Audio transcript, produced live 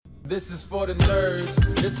This is for the nerds,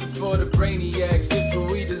 this is for the brainiacs, this what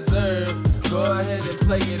we deserve. Go ahead and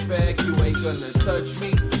play it back, you ain't gonna touch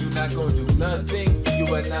me, you not gonna do nothing, you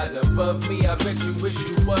are not above me, I bet you wish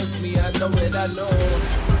you was me, I know it, I know.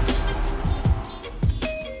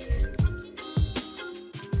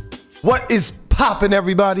 What is poppin',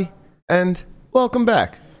 everybody? And welcome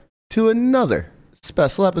back to another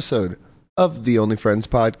special episode of the Only Friends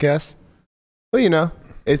podcast. Well, you know,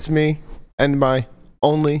 it's me and my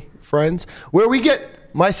only friends, where we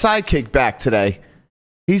get my sidekick back today.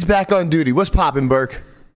 He's back on duty. What's poppin', Burke?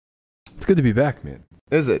 It's good to be back, man.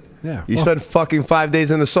 Is it? Yeah. You spent fucking 5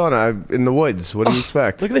 days in the sauna in the woods. What do you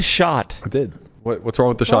expect? Look at this shot. I did. What's wrong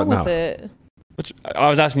with the shot now? I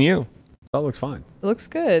was asking you. That looks fine. It looks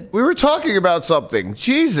good. We were talking about something.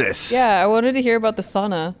 Jesus. Yeah, I wanted to hear about the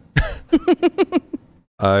sauna.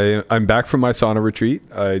 I'm back from my sauna retreat.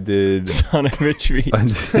 I did sauna retreat.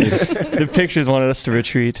 The pictures wanted us to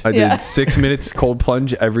retreat. I did 6 minutes cold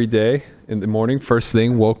plunge every day in the morning. First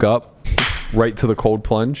thing, woke up, right to the cold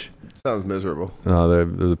plunge. Sounds miserable.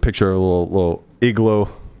 There's a picture of a little igloo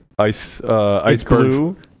iceberg.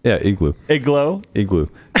 Igloo? Yeah, igloo. Igloo.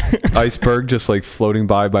 Iceberg just like floating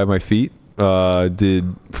by my feet.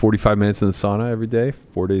 Did 45 minutes in the sauna every day,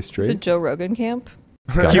 4 days straight. It's a Joe Rogan camp.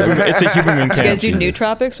 It's a Huberman camp. You guys do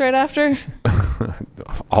nootropics right after?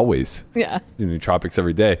 Always. Yeah. Do nootropics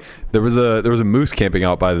every day. There was a moose camping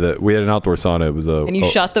out by we had an outdoor sauna. It was and you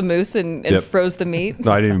shot the moose and yep. froze the meat?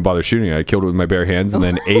 No, I didn't even bother shooting it. I killed it with my bare hands and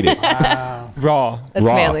then ate it. Wow. Raw. That's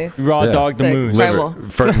manly. Raw dog the moose.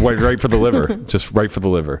 Right for the liver. Just right for the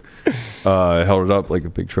liver. I held it up like a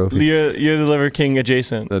big trophy. You're the liver king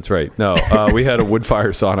adjacent. That's right. No, we had a wood fire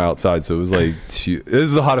sauna outside, so it was like it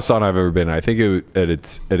was the hottest sauna I've ever been in. I think at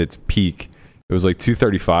its peak, it was like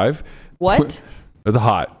 235. What? It was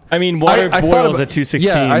hot. I mean, water boils at 216.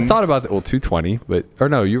 Yeah, I thought about 220,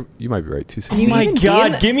 no, you might be right. 216. Oh my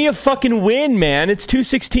God! Give me a fucking win, man! It's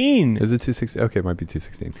 216. Is it 216? Okay, it might be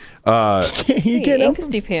 216. He can't help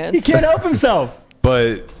angsty pants. He can't help himself.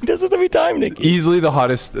 But he does this every time, Nikki. Easily the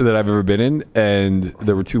hottest that I've ever been in, and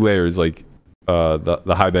there were two layers, like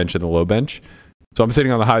the high bench and the low bench. So I'm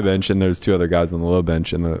sitting on the high bench, and there's two other guys on the low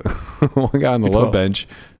bench, and the one guy on the low bench.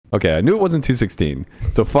 Okay, I knew it wasn't 216,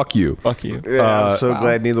 so fuck you. Fuck you. Yeah, I'm so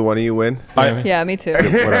glad neither one of you win. Yeah, me too.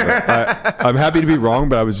 Whatever. I'm happy to be wrong,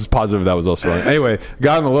 but I was just positive that was also wrong. Anyway,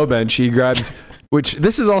 guy on the low bench, he grabs, which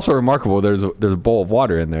this is also remarkable. There's a bowl of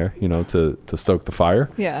water in there, to stoke the fire.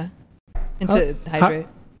 Yeah, and to hydrate.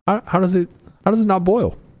 How does it not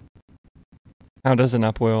boil? How does it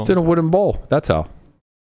not boil? It's in a wooden bowl. That's how.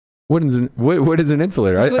 Wood is an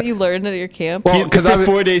insulator. That's what you learned at your camp? Well, because for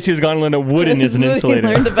 4 days he was gone learning a wooden is an insulator.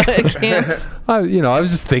 You learned about it at camp. I was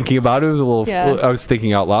just thinking about it. It was a little. Yeah. I was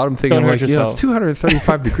thinking out loud. I'm thinking like, it's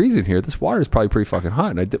 235 degrees in here. This water is probably pretty fucking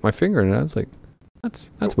hot. And I dipped my finger in it. I was like, that's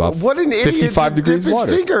about what an 55 degrees dip water.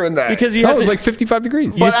 His finger in that. Because it was like 55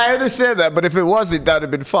 degrees. But I understand that. But if it wasn't, that would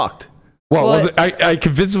have been fucked. Well, I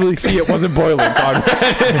could visibly see it wasn't boiling,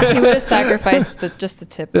 Conrad. He would have sacrificed just the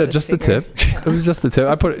tip. Yeah, just the tip. It was just the tip.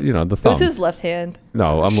 I put it, the thumb. It was his left hand.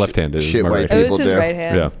 No, I'm left-handed. Shit, white people. It was his right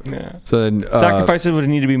hand. Yeah. So then sacrifices would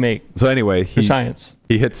need to be made. So anyway, science.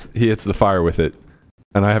 He hits the fire with it,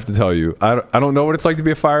 and I have to tell you, I don't know what it's like to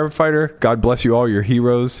be a firefighter. God bless you all, you're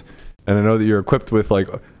heroes, and I know that you're equipped with I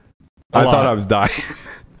thought I was dying.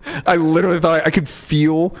 I literally thought I could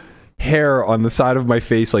feel hair on the side of my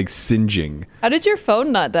face singeing. How did your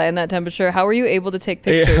phone not die in that temperature? How were you able to take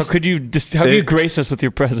pictures? Yeah, how do you grace us with your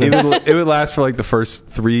presence? It would last for the first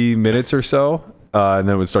 3 minutes or so, and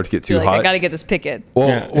then it would start to get too hot. I gotta get this picket.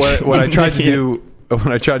 Well, what I tried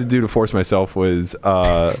to do to force myself was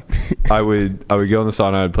I would go in the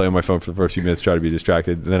sauna, I'd play on my phone for the first few minutes, try to be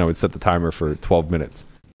distracted, and then I would set the timer for 12 minutes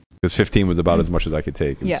because 15 was about as much as I could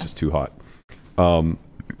take. It was just too hot.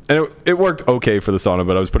 And it worked okay for the sauna,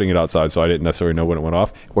 but I was putting it outside, so I didn't necessarily know when it went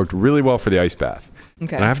off. It worked really well for the ice bath.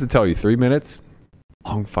 Okay. And I have to tell you, 3 minutes,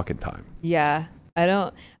 long fucking time. Yeah.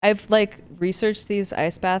 I've researched these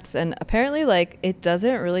ice baths, and apparently it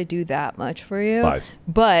doesn't really do that much for you. Lies.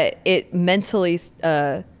 But it mentally,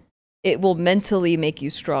 it will mentally make you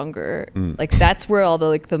stronger. That's where all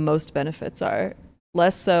the most benefits are.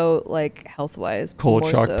 Less so health wise. Cold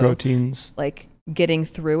shock proteins. Getting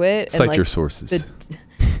through it. Cite your sources.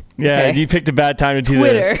 Yeah, you picked a bad time to do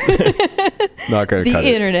Twitter. this. Not gonna cut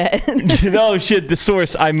the internet. Oh shit, the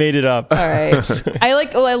source. I made it up. All right.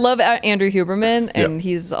 I love Andrew Huberman, and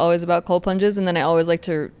he's always about cold plunges. And then I always like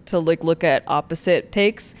to look at opposite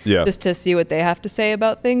takes, just to see what they have to say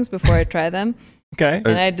about things before I try them. Okay.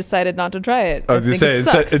 and I decided not to try it. I was gonna think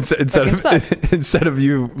say it sucks. instead of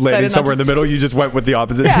you landing Decided somewhere in not the middle, you just went with the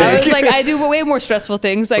opposite Yeah, I take. was like, I do way more stressful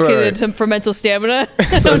things. I Right. could for mental stamina.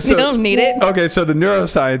 So- You don't need it. Okay, so the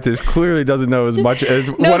neuroscientist clearly doesn't know as much as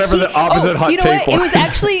No, whatever he- the opposite hot you know take what? was. It was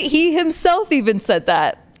actually he himself even said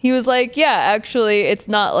that. He was like, "Yeah, actually, it's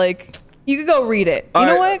not like you could go read it. You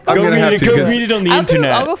know what? I'm Go gonna have read to, it. Go 'cause read it on the I'll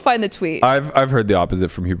internet. go find the tweet. I've heard the opposite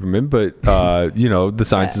from Huberman, but the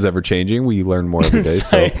science is ever changing. We learn more every day,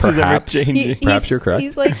 so Science is ever perhaps changing. perhaps you're correct.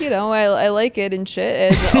 He's like, I like it and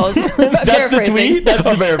shit. And also, That's the tweet. That's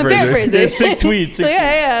I'm the I'm paraphrasing. paraphrasing. Sick tweet, sick Like,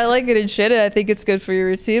 yeah, I like it and shit, and I think it's good for your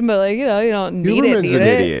routine. But like, you don't need it. Huberman's Need an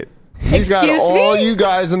it. idiot. He's got Excuse all me? you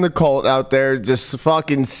guys in the cult out there just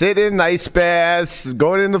fucking sitting in ice baths,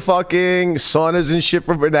 going into fucking saunas and shit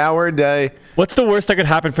for an hour a day. What's the worst that could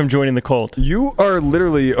happen from joining the cult? You are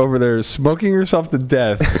literally over there smoking yourself to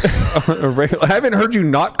death. I haven't heard you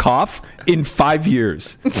not cough in 5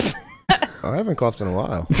 years. I haven't coughed in a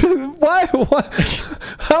while. Why?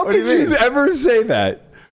 How What do could you you mean? ever say that?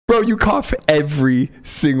 Bro, you cough every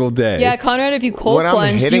single day. Yeah, Conrad, if you cold When I'm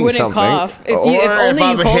plunged, hitting you wouldn't something, cough. If or only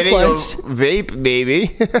I'm you cold hitting plunged. a vape,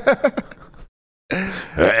 maybe.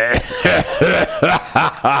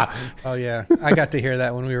 Oh yeah, I got to hear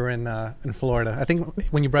that when we were in Florida. I think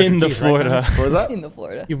when you brush In your the teeth, Florida. right? What was that? In the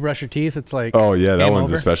Florida. You brush your teeth, it's like Oh, yeah, that game one's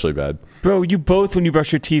over. especially bad. Bro, you both, when you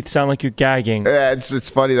brush your teeth, sound like you're gagging. Yeah, it's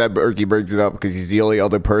funny that Berkey brings it up because he's the only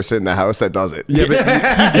other person in the house that does it. Yeah, but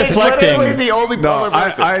He's He's literally deflecting. the only No, other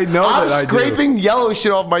person. I know I'm that I do. scraping yellow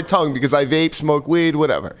shit off my tongue because I vape, smoke weed,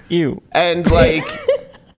 whatever. You. And like,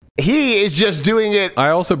 he is just doing it. I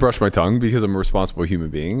also brush my tongue because I'm a responsible human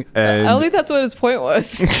being. I And don't think that's what his point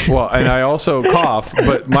was. well, and I also cough,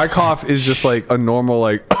 but my cough is just like a normal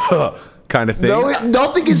like kind of thing.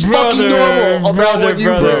 Nothing is Brother, fucking normal about brother, when you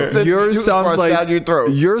brother. put the yours sounds toothbrush like down your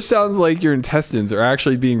throat. Yours sounds like your intestines are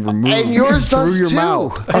actually being removed And yours through does your too.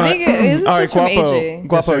 mouth. I think it is All right, just from Guapo. aging.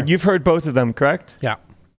 Guapo, sir. you've heard both of them, correct? Yeah,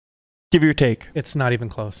 Give your take. it's not even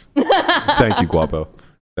close. Thank you, Guapo.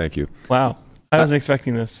 Thank you. Wow. I wasn't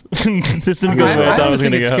expecting this. This didn't go I- the way I I thought it was honestly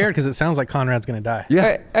going to get go. scared because it sounds like Conrad's gonna die.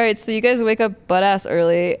 Yeah. All right, so you guys wake up butt ass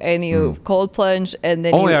early and you cold plunge and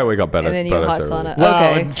then Only you, I wake up better. and then you hot sauna.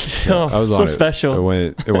 Wow, Okay. it's so, I was so on it. special.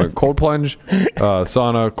 It went cold plunge,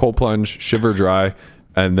 sauna, cold plunge, shiver dry,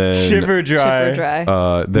 and then Shiver dry. Super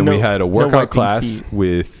dry. then we No- had a no workout wiping class feet.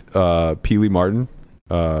 with Peely Martin,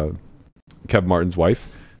 Kev Martin's wife.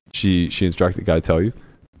 She instructed. Gotta tell you,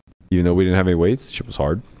 even though we didn't have any weights, shit was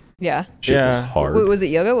hard. Yeah. Shit Yeah. was hard. Wait, was it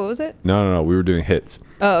yoga? What was it? No. We were doing hits.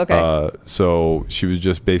 Oh, okay. So she was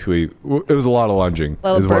just basically. It was a lot of lunging.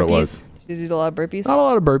 a lot Is of what it burpees. was. Did you do a lot of burpees? Not a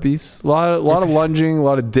lot of burpees. A lot of lunging. A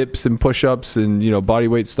lot of dips and push-ups and body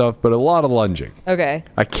weight stuff. But a lot of lunging. Okay.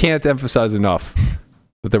 I can't emphasize enough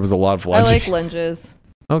that there was a lot of I lunging. like lunges.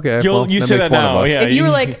 Okay. You'll- well, you that say makes that one of now, us. yeah. If you were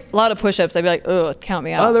like a lot of push-ups, I'd be like, oh, count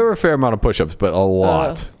me Oh, out. there were a fair amount of push-ups, but a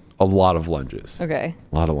lot of lunges. Okay.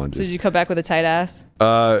 A lot of So lunges. did you come back with a tight ass?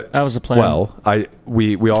 That was the plan. Well,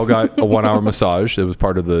 we all got a 1 hour massage. It was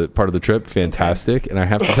part of the trip. Fantastic. And I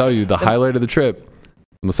have to tell you, the highlight of the trip,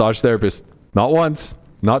 the massage therapist, not once,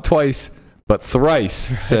 not twice, but thrice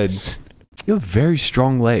said, "You have very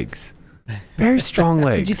strong legs. Very strong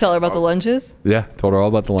legs." Did you tell her about the lunges? Yeah, told her all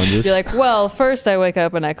about the lunges. You're like, well, first I wake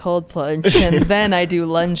up and I cold plunge, and then I do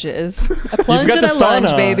lunges. I plunge you and forgot I the sauna.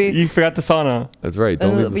 lunge, baby. You forgot the sauna. That's right.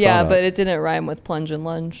 Don't leave the Yeah, sauna. but it didn't rhyme with plunge and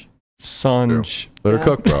lunge. Sunge. Let her yeah.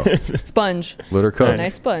 cook, bro. Sponge. Let her cook.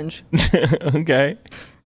 Nice sponge. Okay.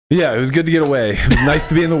 Yeah, it was good to get away. It was nice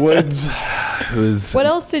to be in the woods. It was. What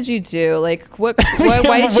else did you do? Like, why did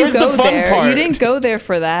you Where's the go fun there? part? You didn't go there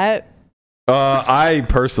for that. I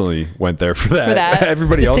personally went there for that. For that?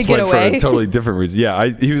 Everybody Just to else get went for away? a totally different reason. Yeah,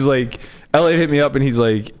 he was like, Elliot hit me up and he's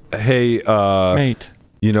like, hey, Mate.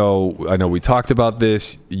 I know we talked about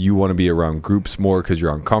this. You want to be around groups more because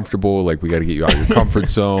you're uncomfortable. Like, we got to get you out of your comfort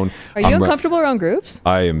zone. Are you uncomfortable around groups?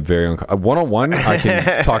 I am very uncomfortable. One-on-one, I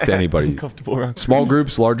can talk to anybody. Comfortable around. Small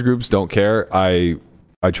groups, large groups, don't care. I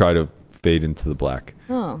try to fade into the black.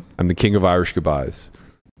 Oh. I'm the king of Irish goodbyes.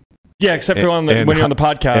 Yeah, except for when you're on the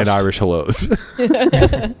podcast. And Irish hellos.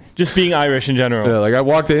 Just being Irish in general. Yeah, like I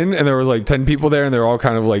walked in and there was like 10 people there and they're all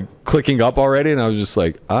kind of like clicking up already. And I was just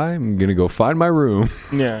like, I'm going to go find my room.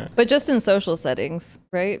 Yeah. But just in social settings,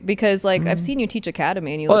 right? Because like I've seen you teach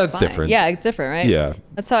academy and you Well, look that's fine. different. Yeah, it's different, right? Yeah.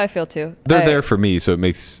 That's how I feel too. They're there for me. So it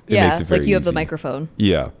makes it very like you have the easy. microphone.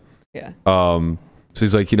 Yeah. Yeah. So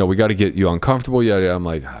he's like, we got to get you uncomfortable. Yeah. I'm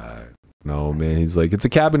like, no, man. He's like, it's a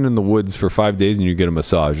cabin in the woods for 5 days and you get a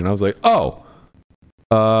massage. And I was like, oh,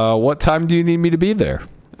 what time do you need me to be there?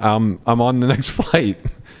 I'm on the next flight.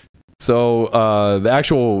 So the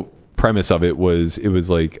actual premise of it was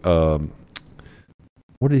like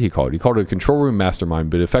what did he call it? He called it a control room mastermind,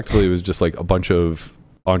 but effectively it was just like a bunch of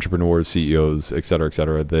entrepreneurs, CEOs, et cetera,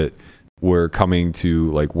 that were coming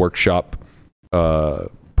to like workshop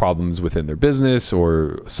problems within their business,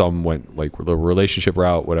 or some went like the relationship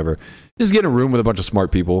route, whatever. Just get in a room with a bunch of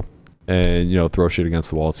smart people and, you know, throw shit against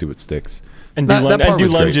the wall, see what sticks. And That part do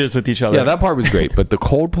was great. lunges with each other. Yeah, that part was great. But the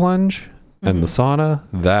cold plunge and the sauna,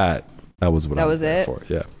 that was what I was there it? for.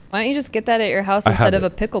 Yeah. Why don't you just get that at your house I instead have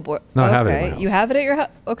of a pickleboard? No, I okay. have it at my house. You have it at your house?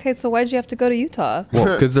 Okay, so why'd you have to go to Utah?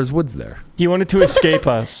 Well, because there's woods there. He wanted to escape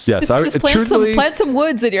us. Yes, Just plant some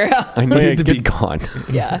woods in your house. I needed to be gone.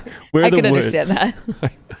 Yeah, Where are I the can woods? understand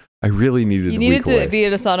that. I really needed You a needed week to away. be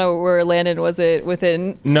in a sauna where Landon was it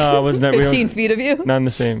within No, it was never. 15 feet of you? Not in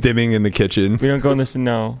the same. Stimming in the kitchen. We don't go in this.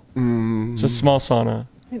 No, it's a small sauna.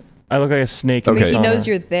 I look like a snake. I In mean, the he sauna. knows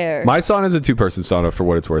you're there. My sauna is a 2-person sauna for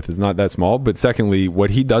what it's worth. It's not that small. But secondly,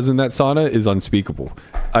 what he does in that sauna is unspeakable.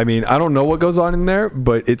 I mean, I don't know what goes on in there,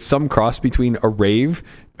 but it's some cross between a rave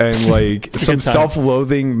and like some good time.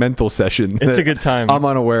 self-loathing mental session. It's a that good time. I'm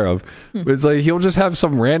unaware of. But it's like he'll just have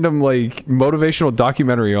some random like motivational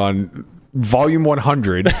documentary on volume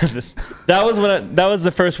 100. That was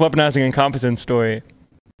the first weaponizing incompetence story.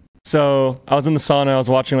 So I was in the sauna. I was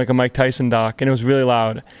watching like a Mike Tyson doc, and it was really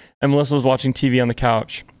loud. And Melissa was watching TV on the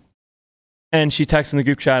couch. And she texts in the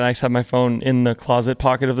group chat, and I just have my phone in the closet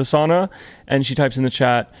pocket of the sauna. And she types in the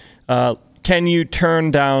chat, can you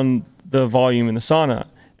turn down the volume in the sauna?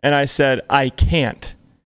 And I said, I can't.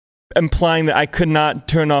 Implying that I could not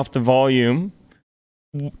turn off the volume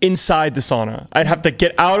inside the sauna. I'd have to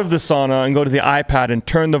get out of the sauna and go to the iPad and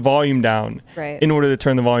turn the volume down in order to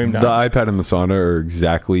turn the volume down. The iPad and the sauna are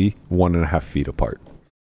exactly 1.5 feet apart.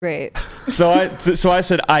 Great. So I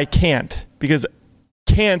said I can't, because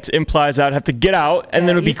can't implies I'd have to get out and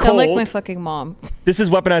then it would be You sound cold. like my fucking mom. This is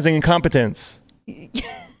weaponizing incompetence.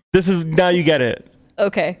 This is, now you get it.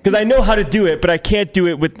 Okay. Because I know how to do it, but I can't do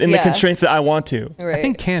it within the constraints that I want to. Right. I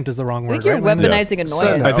think can't is the wrong I word. think you're right? weaponizing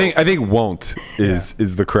annoyance. I think won't is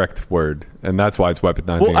the correct word, and that's why it's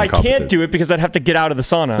weaponizing. Well, I can't incompetence. do it because I'd have to get out of the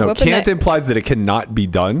sauna. No, Weaponi- can't implies that it cannot be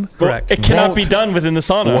done. Correct. It cannot be Won't- done within the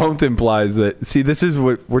sauna. Won't implies that. See, this is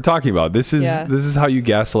what we're talking about. This is how you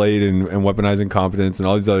gaslight and weaponize incompetence and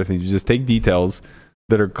all these other things. You just take details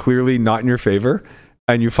that are clearly not in your favor,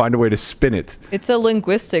 and you find a way to spin it. It's a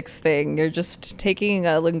linguistics thing. You're just taking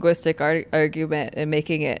a linguistic argument and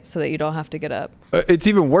making it so that you don't have to get up. It's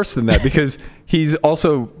even worse than that because he's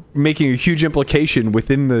also making a huge implication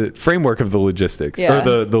within the framework of the logistics or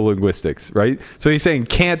the linguistics, right? So he's saying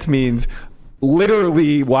can't means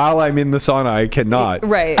literally while I'm in the sauna, I cannot.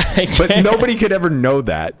 Right. But nobody could ever know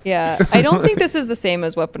that. Yeah. I don't think this is the same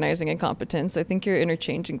as weaponizing incompetence. I think you're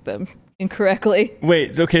interchanging them incorrectly.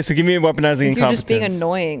 Wait, okay, so give me a weaponizing incompetence. You're just being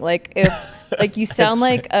annoying. Like if like you sound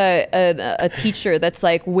like a teacher that's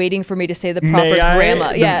like waiting for me to say the proper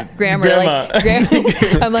grammar. Grammar. Like grammar.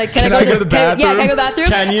 I'm like, can I go to the bathroom? Yeah, can I go to the bathroom?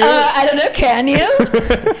 Can you? I don't know. Can you?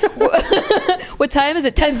 What time is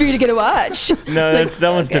it? 10 for you to get a watch. No,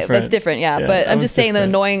 that one's different. That's different. Yeah, but I'm just saying the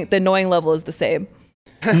annoying level is the same.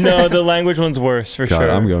 No, the language one's worse for God,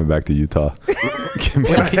 sure. I'm going back to Utah. Get me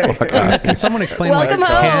the fuck out. Can someone explain Welcome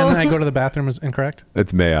why home. can I go to the bathroom is incorrect?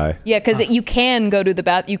 It's may I. Yeah, because you can go to the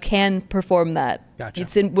bath. You can perform that. Gotcha.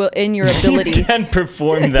 It's in your ability. You can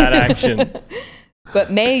perform that action.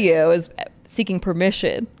 But may you is seeking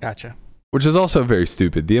permission. Gotcha. Which is also very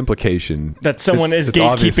stupid. The implication That someone is it's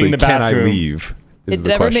obviously, gatekeeping the bathroom. Can I leave? Is It the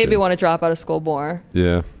never made question. me want to drop out of school more.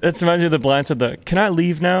 Yeah. That's reminds me of the blind side. Can I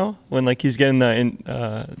leave now? When like he's getting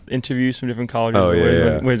the interviews from different colleges. Oh,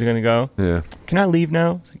 yeah, Where's he gonna go? Yeah. Can I leave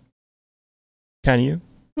now? It's like, can you?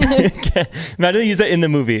 Imagine they use that in the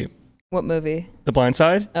movie, What movie? The Blind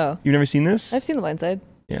Side. Oh, You've never seen this? I've seen The Blind Side.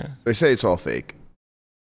 Yeah. They say it's all fake.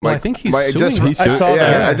 Well, I think he's I suing. just, I saw yeah,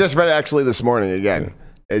 that. I just read it actually this morning again.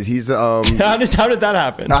 As he's How did that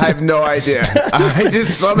happen? I have no idea. I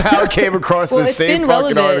just somehow came across Well, the it's same been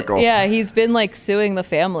fucking relevant. article. Yeah, he's been like suing the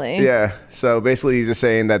family. Yeah. So basically, he's just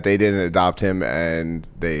saying that they didn't adopt him and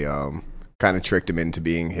they kind of tricked him into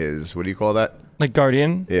being his. What do you call that? Like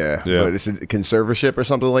Guardian. Yeah. Yeah. But it's a conservatorship or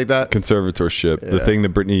something like that. Conservatorship. The Yeah. thing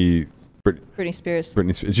that Britney Spears.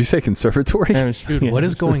 did you say conservatory? Dude, what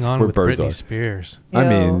is going That's on where with birds Britney are. Spears? I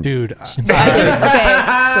mean, Yo. Dude, I just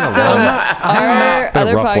okay. So our Been a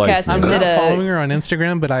other rough life podcast for I'm just her. did not a following her on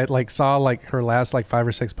Instagram, but I like saw like her last like 5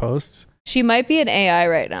 or 6 posts, She might be an AI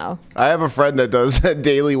right now. I have a friend that does a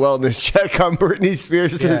daily wellness check on Britney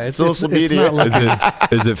Spears' social media.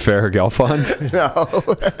 Is it Farrah Galfond? No.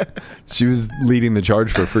 She was leading the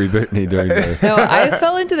charge for Free Britney during the... No, I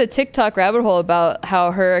fell into the TikTok rabbit hole about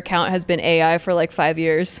how her account has been AI for like 5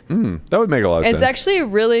 years. That would make a lot of sense. It's actually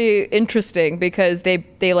really interesting because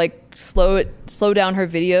they like slow down her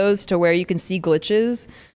videos to where you can see glitches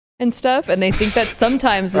and stuff, and they think that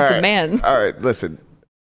sometimes it's a man. All right, listen.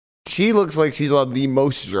 She looks like she's on the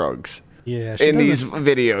most drugs. Yeah, in these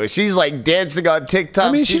videos. She's like dancing on TikTok.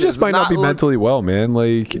 I mean, she just might not be mentally well, man.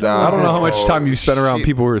 Like, I don't know how much time you spend around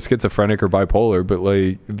people who are schizophrenic or bipolar, but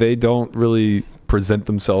like, they don't really present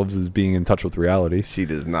themselves as being in touch with reality. She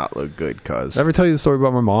does not look good, cuz. Ever tell you the story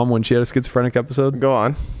about my mom when she had a schizophrenic episode? Go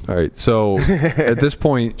on. All right. So at this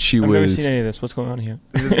point, I've never seen any of this. What's going on here?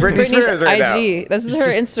 Britney Spears right IG. now. This is her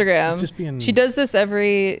Instagram. She does this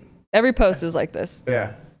every post is like this.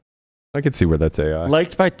 Yeah. I can see where that's AI.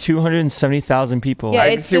 Liked by 270,000 people. Yeah,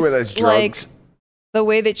 I can see where that's drugs. Like the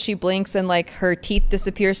way that she blinks and like her teeth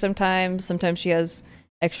disappear sometimes. Sometimes she has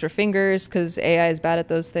extra fingers because AI is bad at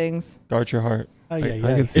those things. Guard your heart. Oh,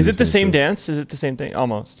 yeah. Is it the same dance? Is it the same thing?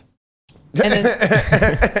 Almost. And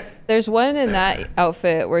then there's one in that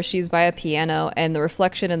outfit where she's by a piano and the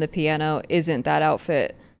reflection in the piano isn't that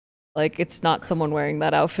outfit. Like it's not someone wearing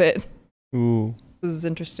that outfit. Ooh. This is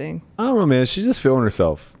interesting. I don't know, man. She's just feeling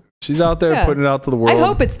herself. She's out there putting it out to the world. I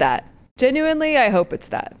hope it's that. Genuinely, I hope it's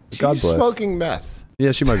that. God bless. She's smoking meth.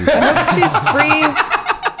 Yeah, she might be. I hope she's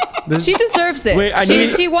free. She deserves it. Wait,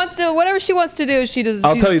 she wants to, whatever she wants to do, she does.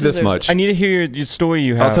 I'll tell you this much. I need to hear your story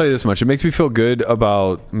you have. I'll tell you this much. It makes me feel good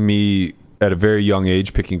about me at a very young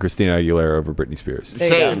age picking Christina Aguilera over Britney Spears.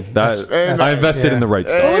 Same. I invested in the right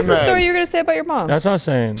stuff. What was the story you were going to say about your mom? That's what I was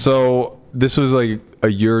saying. So this was like a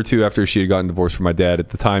year or two after she had gotten divorced from my dad. At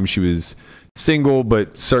the time, she was single,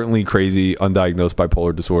 but certainly crazy, undiagnosed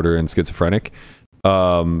bipolar disorder and schizophrenic.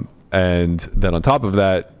 And then on top of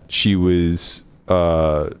that, she was,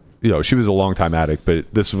 she was a long-time addict,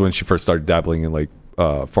 but this was when she first started dabbling in like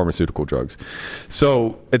pharmaceutical drugs.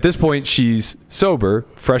 So at this point, she's sober,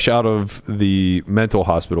 fresh out of the mental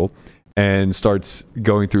hospital, and starts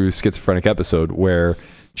going through a schizophrenic episode where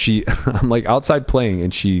I'm like outside playing,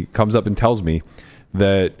 and she comes up and tells me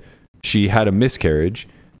that she had a miscarriage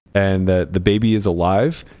and that the baby is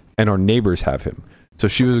alive and our neighbors have him. So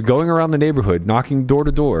she was going around the neighborhood, knocking door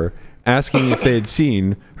to door, asking if they had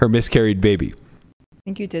seen her miscarried baby. I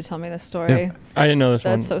think you did tell me this story. Yeah. I didn't know this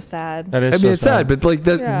one. That's so sad. That is it's sad, but like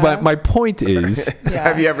that. Yeah. But my point is,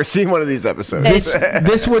 Have you ever seen one of these episodes?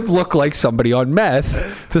 this would look like somebody on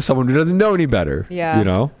meth to someone who doesn't know any better. Yeah. You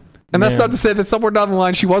know? And that's not to say that somewhere down the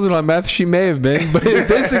line she wasn't on meth. She may have been, but at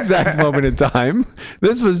this exact moment in time,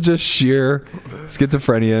 this was just sheer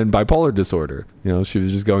schizophrenia and bipolar disorder. You know, she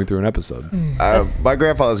was just going through an episode. My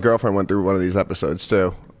grandfather's girlfriend went through one of these episodes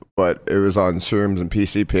too, but it was on shrooms and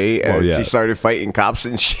PCP, and she started fighting cops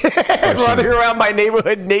and shit, running around my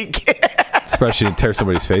neighborhood naked. Especially to tear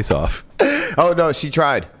somebody's face off. Oh no, she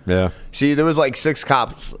tried. Yeah. There was like 6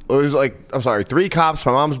 cops. It was like, 3 cops,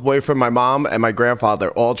 my mom's boyfriend, my mom, and my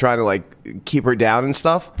grandfather all trying to like keep her down and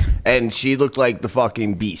stuff. And she looked like the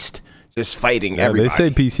fucking beast, just fighting everybody. They say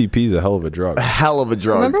PCP is a hell of a drug. A hell of a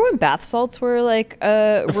drug. Remember when bath salts were like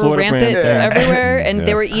were Florida rampant brand, everywhere, and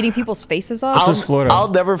they were eating people's faces off? This is Florida.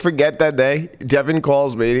 I'll never forget that day. Devin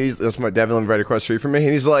calls me. That's my Devin lived right across the street from me,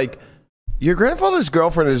 and he's like, "Your grandfather's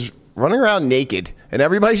girlfriend is running around naked, and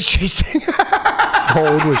everybody's chasing her." How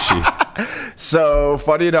old was she? So,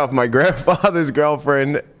 funny enough, my grandfather's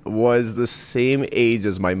girlfriend was the same age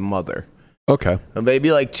as my mother. Okay. And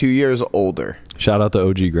maybe like 2 years older. Shout out to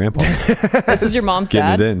OG Grandpa. This was your mom's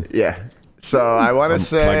dad? Getting it in. Yeah. So, I want to My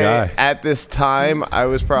say guy. at this time, I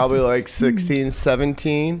was probably like 16,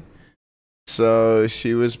 17. So,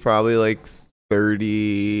 she was probably like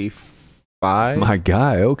 35. My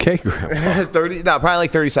guy. Okay, Grandpa. 30, no, probably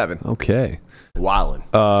like 37. Okay.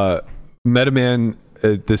 Wildin'. Met a man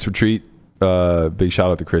at this retreat. Big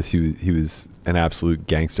shout out to Chris. He was an absolute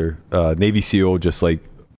gangster. Navy SEAL, just like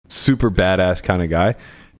super badass kind of guy.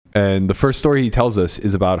 And the first story he tells us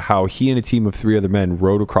is about how he and a team of 3 other men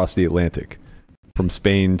rowed across the Atlantic from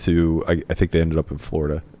Spain to, I think they ended up in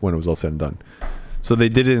Florida when it was all said and done. So they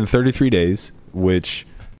did it in 33 days, which...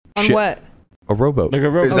 On what? A rowboat. Like a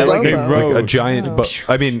rowboat. Is that like big a- road. Like a giant boat.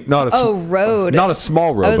 I mean, not a road. not a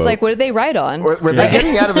small rowboat. I was like, what did they ride on? Were they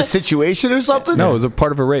getting out of a situation or something? No, it was a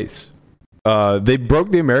part of a race. They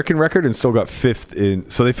broke the American record and still got 5th in.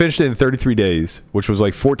 So they finished it in 33 days, which was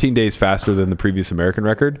like 14 days faster than the previous American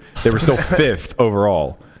record. They were still 5th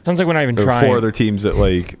overall. Sounds like we're not even There were trying. 4 other teams that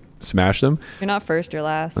like smash them. You're not first, you're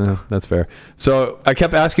last. That's fair. So I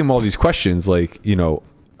kept asking him all these questions, like, you know,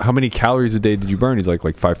 how many calories a day did you burn? He's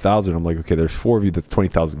like 5,000. I'm like, okay, there's 4 of you. That's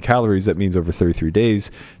 20,000 calories. That means over 33 days.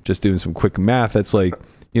 Just doing some quick math. That's like,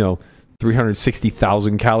 you know,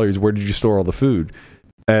 360,000 calories. Where did you store all the food?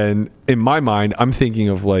 And in my mind, I'm thinking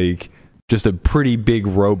of like just a pretty big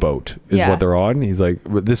rowboat is what they're on. He's like,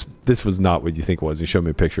 this was not what you think it was. He showed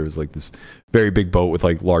me a picture. It was like this very big boat with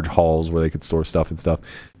like large halls where they could store stuff and stuff.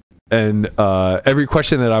 And every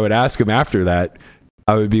question that I would ask him after that,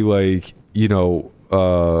 I would be like, you know,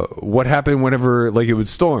 what happened whenever like it would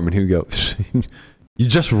storm? And he would go, you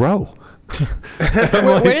just row.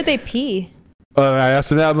 Where did they pee? I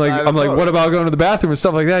asked him that. I'm like, what about going to the bathroom and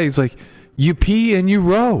stuff like that? He's like, you pee and you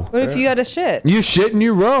row. What if you had a shit? You shit and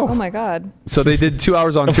you row. Oh my God. So they did 2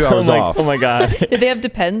 hours on, 2 hours off. Oh my God. Did they have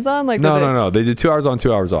depends on? Like no. They did 2 hours on,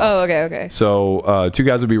 2 hours off. Oh, okay. So 2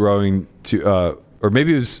 guys would be rowing, or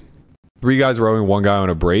maybe it was 3 guys rowing, 1 guy on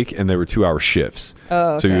a break, and they were 2 hour shifts.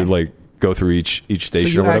 Oh, okay. So you would like go through each station. So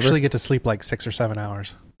you or whatever. actually get to sleep like 6 or 7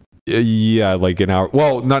 hours. Yeah, like an hour.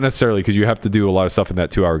 Well, not necessarily, because you have to do a lot of stuff in that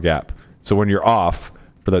 2 hour gap. So when you're off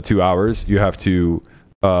for that 2 hours, you have to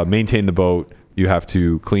maintain the boat. You have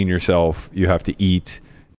to clean yourself. You have to eat.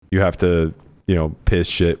 You have to, you know, piss,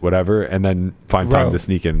 shit, whatever, and then find time to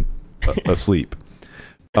sneak in asleep.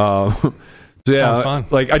 So yeah, sounds fun.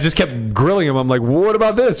 like I just kept grilling him. I'm like, what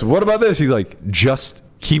about this? What about this? He's like, just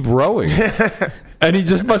keep rowing. And he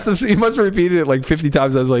must have repeated it like 50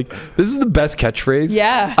 times. I was like, this is the best catchphrase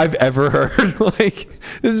I've ever heard. Like,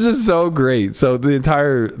 this is just so great. So the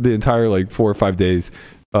entire like 4 or 5 days,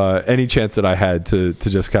 any chance that I had to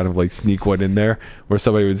just kind of like sneak one in there where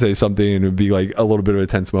somebody would say something and it would be like a little bit of a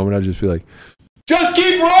tense moment, I'd just be like, just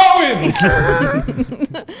keep rowing.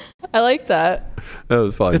 I like that. That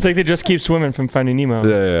was fun. It's like they just keep swimming from Finding Nemo.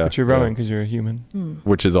 Yeah. But you're rowing because you're a human.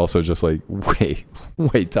 Which is also just like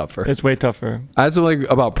way tougher. It's way tougher. I asked him like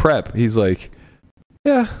about prep. He's like,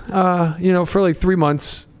 yeah, you know, for like 3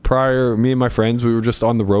 months prior, me and my friends, we were just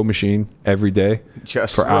on the row machine every day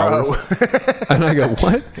Just for hours. And I go,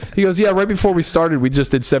 what? He goes, yeah, right before we started, we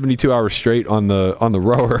just did 72 hours straight on the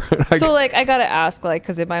rower. So like, I gotta ask, like,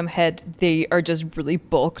 because in my head, they are just really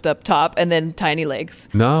bulked up top and then tiny legs.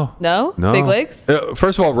 No. Big legs.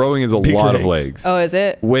 First of all, rowing is a lot of legs. Oh, is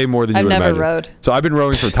it? Way more than you I've would never imagine. rowed. So I've been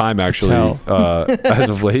rowing for time actually. As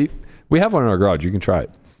of late, we have one in our garage. You can try it.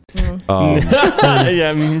 Yeah,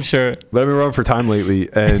 I'm sure. But I've been rowing for time lately,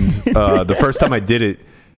 and the first time I did it,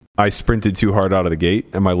 I sprinted too hard out of the gate,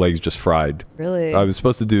 and my legs just fried. Really? I was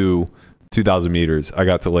supposed to do 2,000 meters. I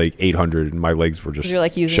got to like 800, and my legs were just You're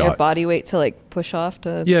like using your body weight to like push off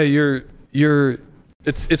to. Yeah,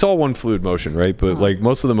 it's all one fluid motion, right? But like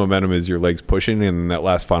most of the momentum is your legs pushing, and that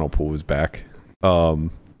last final pull was back.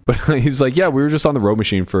 But he was like, yeah, we were just on the row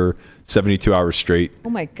machine for 72 hours straight. Oh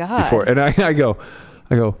my God. Before, and I go,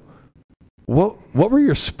 what were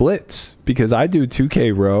your splits? Because I do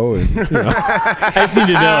 2K row, and you know, I just need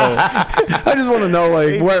to know. I just want to know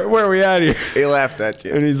like where are we at here? He laughed at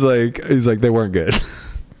you. And he's like they weren't good.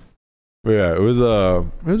 But yeah, it was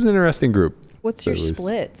an interesting group. What's your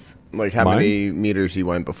splits? Like how many meters you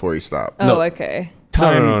went before you stopped? Oh, okay.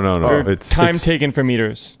 Time, no. It's time taken for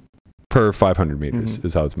meters. Per 500 meters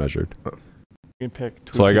is how it's measured. You can pick.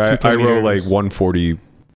 So like I row like 140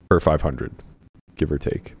 per 500, give or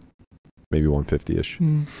take. Maybe 150-ish.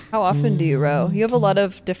 How often do you row? You have a lot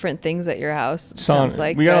of different things at your house. Sounds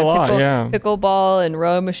like we got a lot. Pickleball and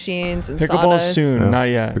row machines and pickleball saunas. is soon, not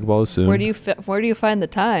yet. Pickleball is soon. Where do you find the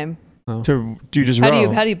time? Do you just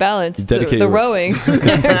row? How do you balance the rowing?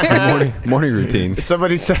 morning routine.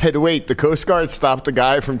 Somebody said, wait, the Coast Guard stopped a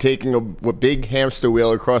guy from taking a big hamster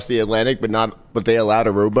wheel across the Atlantic, but they allowed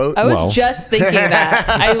a rowboat? I was just thinking that.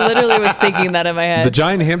 I literally was thinking that in my head. The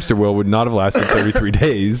giant hamster wheel would not have lasted 33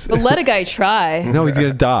 days. But let a guy try. No, he's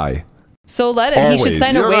going to die. So let him. Always. He should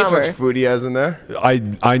sign You a don't know how waiver. much food he has in there?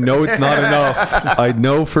 I know it's not enough. I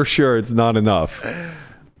know for sure it's not enough.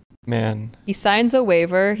 Man. He signs a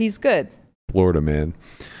waiver. He's good. Florida man.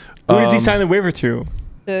 Who does he sign the waiver to?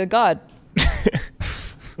 To God.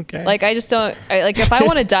 Okay. Like I just don't. If I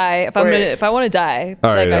want to die, if I want to die,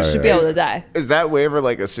 I should be able to die. Is that waiver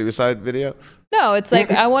like a suicide video? No, it's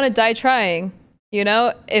like I want to die trying. You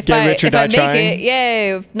know, if Get I rich or if die I make trying? it,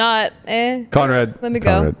 yay. If not, Conrad. Let me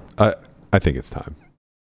go. I think it's time.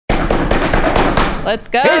 Let's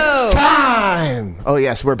go. It's time! Oh,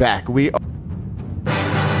 yes, we're back.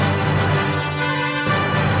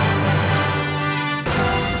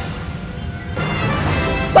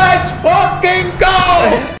 Let's fucking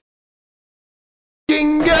go!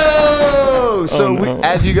 Fucking go!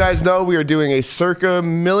 as you guys know, we are doing a Circa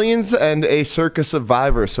Millions and a Circa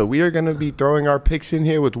Survivor. So we are going to be throwing our picks in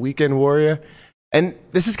here with Weekend Warrior. And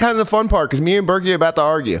this is kind of the fun part because me and Berkey are about to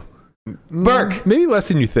argue. Burke. Maybe less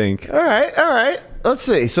than you think. All right. Let's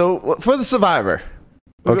see. So for the Survivor.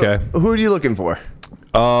 Okay. Who are you looking for?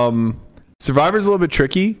 Survivor's a little bit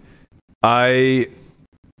tricky. For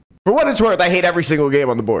what it's worth, I hate every single game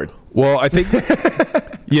on the board. Well, I think,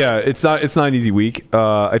 yeah, it's not an easy week.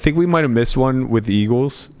 I think we might have missed one with the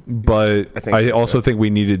Eagles, but I also think we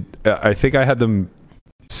needed. I think I had them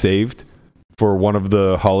saved for one of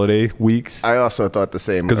the holiday weeks. I also thought the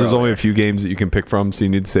same because there's only a few games that you can pick from, so you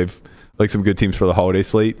need to save like some good teams for the holiday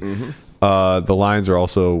slate. Mm-hmm. The Lions are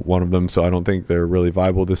also one of them, so I don't think they're really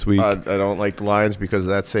viable this week. I don't like the Lions because of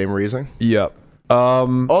that same reason. Yep.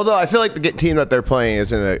 Although I feel like the team that they're playing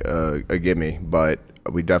isn't a gimme, but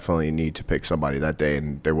we definitely need to pick somebody that day,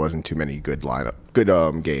 and there wasn't too many good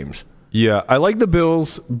games. Yeah, I like the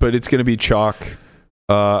Bills, but it's going to be chalk.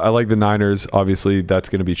 I like the Niners. Obviously, that's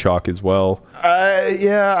going to be chalk as well.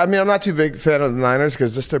 Yeah, I mean, I'm not too big fan of the Niners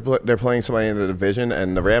because they're playing somebody in the division,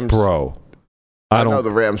 and the Rams. Bro, I know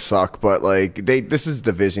the Rams suck, but like this is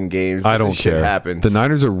division games. I don't care. Shit happens. The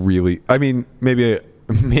Niners are really. I mean, maybe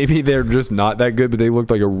they're just not that good, but they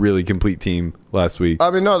looked like a really complete team last week.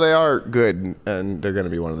 I mean, no, they are good, and they're going to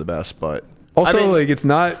be one of the best. But also, it's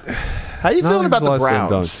not. How you feeling about the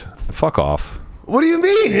Browns? Fuck off. What do you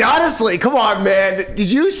mean? Honestly, come on, man.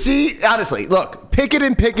 Did you see? Honestly, look, Pickett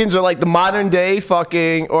and Pickens are like the modern day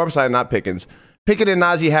fucking. Or I'm sorry, not Pickens. Pickett and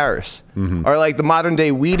Najee Harris are like the modern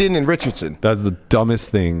day Whedon and Richardson. That's the dumbest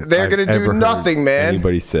thing. They're going to do nothing, man.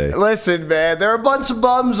 Anybody say? Listen, man, there are a bunch of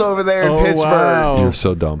bums over there in Pittsburgh. Wow. You're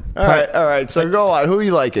so dumb. All right. So go on. Who are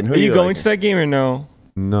you liking? Are you going to that game or no?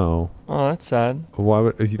 No. Oh, that's sad. Why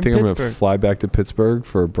would you think I'm going to fly back to Pittsburgh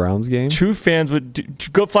for a Browns game? True fans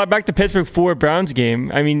would go fly back to Pittsburgh for a Browns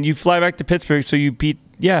game. I mean, you fly back to Pittsburgh so you beat.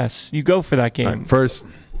 Yes, you go for that game. Right, first.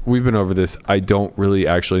 We've been over this. I don't really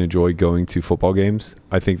actually enjoy going to football games.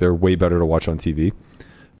 I think they're way better to watch on TV.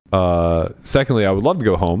 Secondly, I would love to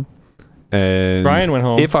go home. And Brian went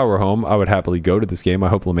home. If I were home, I would happily go to this game. I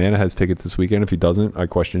hope LaManna has tickets this weekend. If he doesn't, I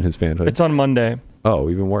question his fanhood. It's on Monday. Oh,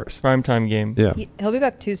 even worse. Primetime game. Yeah. He'll be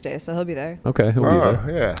back Tuesday, so he'll be there. Okay, he'll be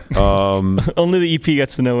Yeah. there. Only the EP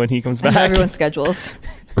gets to know when he comes back. Everyone's schedules.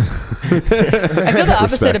 I feel the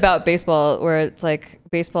opposite about baseball, where it's like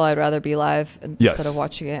baseball I'd rather be live instead of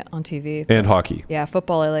watching it on TV. And hockey. Yeah,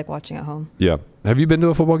 football I like watching at home. Yeah. Have you been to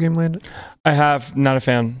a football game, Landon? I have. Not a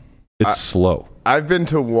fan. It's slow. I've been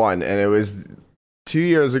to one, and it was 2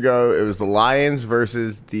 years ago. It was the Lions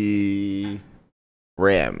versus the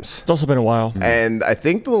Rams. It's also been a while. And I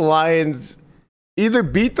think the Lions either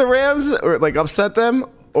beat the Rams or like upset them,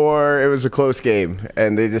 or it was a close game,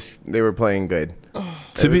 and they were playing good. It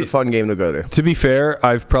was a fun game to go to. To be fair,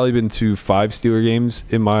 I've probably been to 5 Steeler games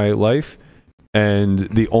in my life, and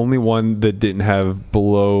the only one that didn't have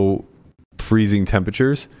below freezing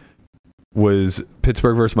temperatures was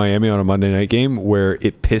Pittsburgh versus Miami on a Monday night game where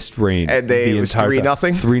it pissed rain. And it was 3-0?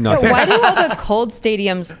 3-0. Why do all the cold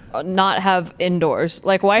stadiums not have indoors?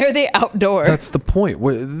 Like, why are they outdoors? That's the point.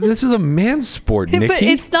 This is a man's sport, Nikki. But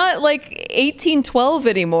it's not like 1812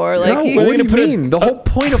 anymore. Like, what do you mean? The whole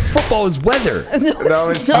point of football is weather.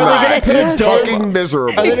 No, it's not. It's fucking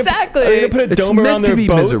miserable. Exactly. Are they going to put a dome around their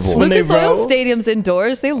boats when Lucas they row? Oil Stadium's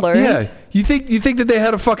indoors. They learned. Yeah. You think that they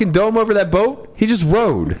had a fucking dome over that boat? He just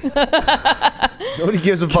rowed. Nobody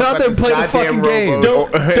gives a fuck Get out about there this and play the goddamn fucking game.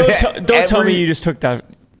 rowboat. Don't tell me you just took that.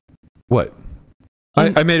 What?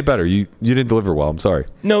 I made it better. You didn't deliver well. I'm sorry.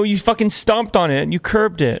 No, you fucking stomped on it and you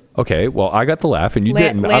curbed it. Okay, well, I got the laugh and you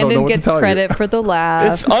didn't. I don't know Landon what gets to tell credit you. for the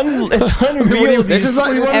laugh. It's unreal. This is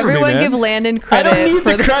like Everyone give Landon credit. I don't need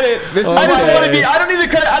the credit. I just want to be. I don't need the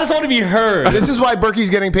credit. I just want to be heard. This is why Berkey's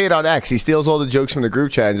getting paid on X. He steals all the jokes from the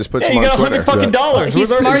group chat and just puts them you on got Twitter. $100 fucking dollars.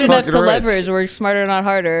 He's smart enough to fucking rich. leverage. We're smarter, not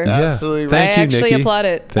harder. Yeah. Absolutely. Thank I you, actually Nikki. applaud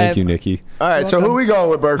it. Thank you, Nikki. All right, so who we going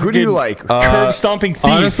with, Burke? Who do you like? Curb stomping thief.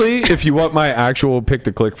 Honestly, if you want my actual pick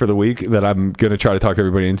to click for the week that I'm gonna try to talk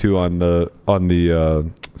everybody into on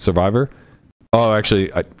the Survivor. Oh,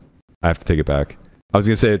 actually, I have to take it back. I was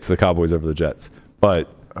gonna say it's the Cowboys over the Jets, but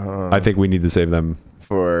I think we need to save them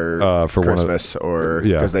for Christmas or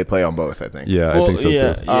because they play on both. I think. Yeah, I think so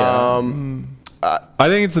too. Yeah. I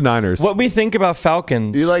think it's the Niners. What we think about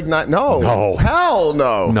Falcons? You like not? No, hell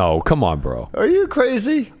no. No, come on, bro. Are you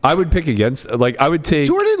crazy? I would pick against. I would take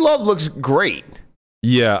Jordan Love looks great.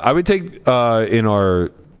 Yeah, I would take in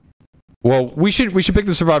our. Well, we should pick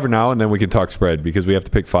the Survivor now, and then we can talk spread because we have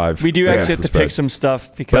to pick 5. We do actually have to pick some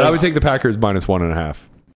stuff because. But I would take the Packers minus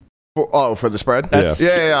 1.5. For the spread?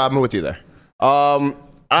 Yeah, I'm with you there.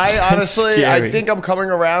 I honestly, Scary. I think I'm coming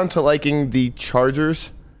around to liking the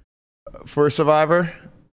Chargers for Survivor.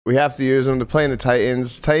 We have to use them to play in the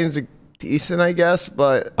Titans. Titans are decent, I guess,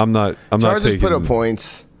 but I'm not Chargers taking, put up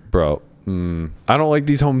points. bro. I don't like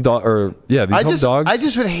these home dogs. I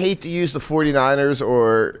just would hate to use the 49ers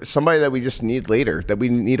or somebody that we just need later, that we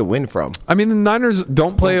need a win from. I mean, the Niners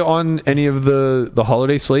don't play on any of the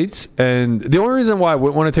holiday slates, and the only reason why I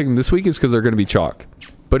wouldn't want to take them this week is because they're going to be chalk.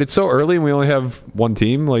 But it's so early, and we only have one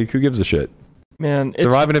team. Like, who gives a shit? Man,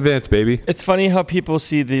 Survive in advance, baby. It's funny how people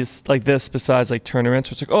see these like this besides like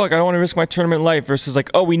tournaments. It's like, oh, like I don't want to risk my tournament life versus like,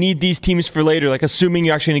 oh, we need these teams for later. Like, assuming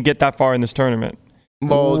you're actually going to get that far in this tournament.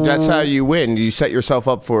 Well, that's how you win. You set yourself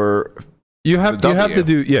up for. You have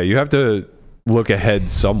to look ahead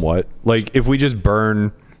somewhat. Like, if we just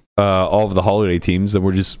burn all of the holiday teams, then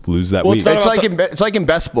we'll just lose that week. It's like in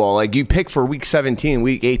best ball. Like, you pick for week 17,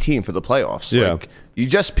 week 18 for the playoffs. Yeah. Like, you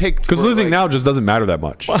just picked because losing now just doesn't matter that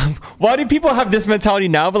much. Why do people have this mentality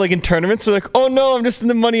now? But like in tournaments, they're like, oh no, I'm just in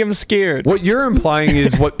the money. I'm scared. What you're implying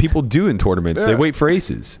is what people do in tournaments. They wait for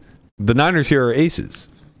aces. The Niners here are aces.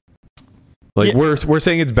 Like, we're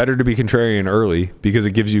saying it's better to be contrarian early because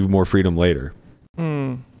it gives you more freedom later.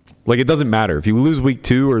 Like, it doesn't matter if you lose week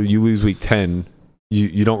 2 or you lose week 10.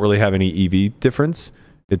 You don't really have any EV difference.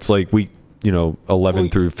 It's like week 11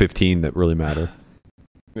 through 15 that really matter.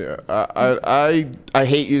 Yeah, I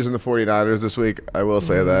hate using the 49ers this week. I will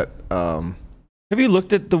say that. Have you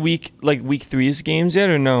looked at the week 3's games yet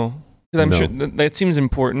or no? Because I'm sure that seems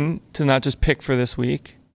important to not just pick for this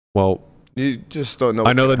week. Well, you just don't know.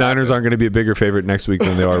 I know the Niners aren't going to be a bigger favorite next week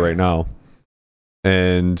than they are right now.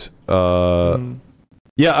 And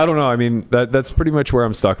yeah, I don't know. I mean, that's pretty much where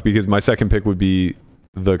I'm stuck because my second pick would be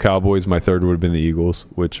the Cowboys. My third would have been the Eagles,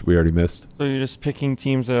 which we already missed. So you're just picking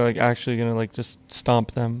teams that are like actually going to like just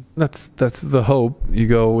stomp them. That's the hope. You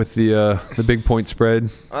go with the big point spread.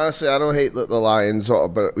 Honestly, I don't hate the Lions,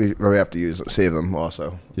 but we have to save them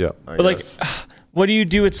also. Yeah. But like, what do you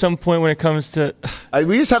do at some point when it comes to?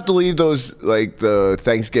 We just have to leave those like the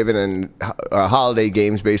Thanksgiving and holiday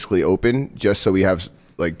games basically open, just so we have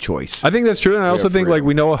like choice. I think that's true, and I also think like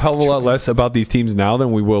we know a hell of a lot less about these teams now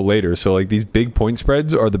than we will later. So like these big point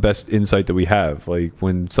spreads are the best insight that we have. Like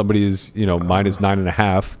when somebody is minus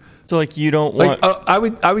 9.5. So like you don't want. I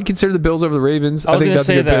would consider the Bills over the Ravens. I think that's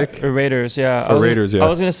a good pick. Or Raiders, yeah. Raiders, yeah. I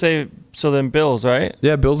was gonna say so then Bills, right?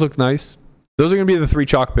 Yeah, Bills look nice. Those are going to be the 3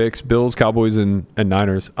 chalk picks: Bills, Cowboys, and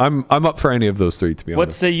Niners. I'm up for any of those 3, to be honest.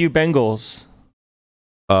 What say you, Bengals?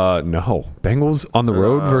 No, Bengals on the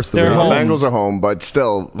road versus the Ravens. home. Bengals are home, but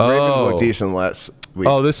still, Ravens look decent last week.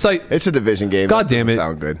 This site. It's a division game. God damn it!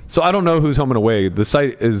 Sound good. So I don't know who's home and away. The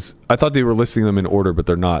site is. I thought they were listing them in order, but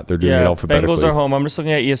they're not. They're doing it alphabetically. Bengals are home. I'm just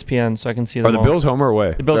looking at ESPN so I can see them. Are the Bills home or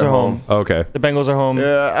away? The Bills are home. Oh, okay. The Bengals are home.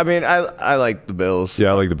 Yeah, I mean, I like the Bills.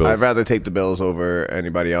 Yeah, I like the Bills. I'd rather take the Bills over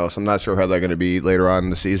anybody else. I'm not sure how they're going to be later on in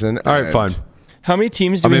the season. All right, fine. How many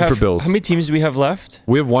teams do we have? for Bills. How many teams do we have left?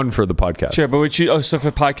 We have one for the podcast. Sure, but so for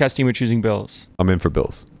podcast team, we're choosing Bills. I'm in for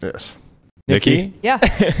Bills. Yes. Nikki? Yeah.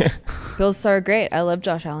 Bills are great. I love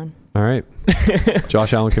Josh Allen. All right.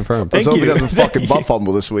 Josh Allen confirmed. Let's hope he doesn't fucking butt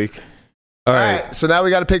fumble this week. All right. So now we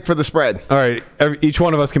got to pick for the spread. All right. Each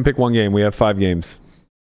one of us can pick one game. We have 5 games.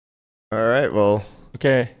 All right. Well.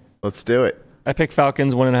 Okay. Let's do it. I pick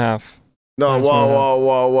Falcons 1.5. No.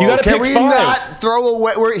 Whoa. You gotta Can pick we 5. not throw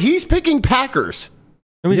away? He's picking Packers.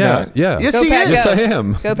 No, he's not. Yeah. Yes, Go he Pack, is. Yes, go. I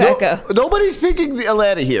am. Go Pack, go. Nobody's picking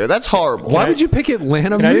Atlanta here. That's horrible. Why would you pick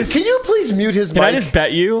Atlanta? Can I Can you please mute his Can mic? I just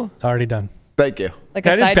bet you? It's already done. Thank you. Like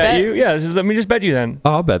Can a I just side bet bet? you? Yeah, let me just bet you then.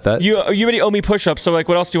 Oh, I'll bet that. You already owe me push-ups, so like,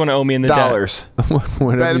 what else do you want to owe me in the Dollars.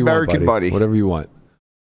 Whatever Bet you American want, buddy. Whatever you want.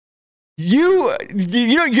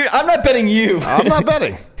 I'm not betting you. I'm not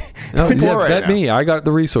betting. No, Poor right bet now. me. I got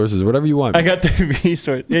the resources. Whatever you want. I got the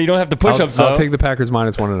resource. Yeah, you don't have the push-ups though. I'll take the Packers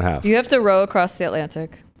minus 1.5. You have to row across the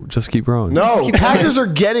Atlantic. Just keep rowing. No, Packers are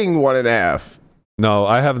getting 1.5. No,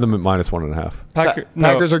 I have them at minus 1.5.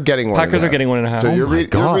 Packers are getting 1.5. Packers are getting 1.5. So you're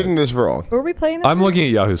God. reading this wrong. Were we playing this? I'm looking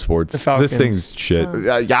at Yahoo Sports. The Falcons. This thing's shit.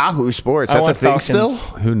 Yahoo Sports. I That's a want thing Falcons.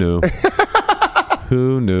 still? Who knew?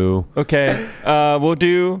 Who knew? Okay, we'll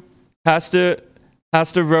do has to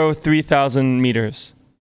row 3,000 meters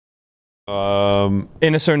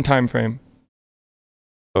in a certain time frame.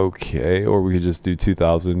 Okay, or we could just do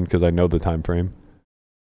 2,000 because I know the time frame.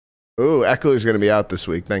 Ooh, Eckler's going to be out this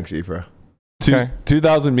week. Thanks, Ephra. Okay.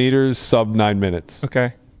 2,000 meters, sub 9 minutes.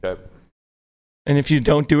 Okay. Okay. And if you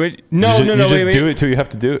don't do it, You just do it till you have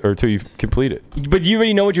to do it, or till you complete it. But you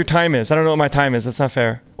already know what your time is. I don't know what my time is. That's not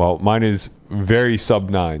fair. Well, mine is very sub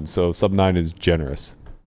 9, so sub 9 is generous.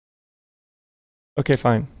 Okay,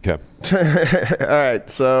 fine. Okay. All right,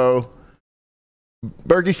 so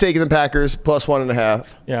Berkey's taking the Packers plus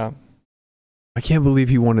 1.5. Yeah. I can't believe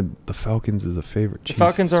he wanted the Falcons as a favorite. The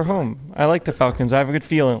Falcons are home. I like the Falcons. I have a good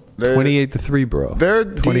feeling. 28-3, bro. They're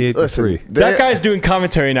 28-3. That guy's doing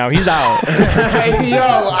commentary now. He's out.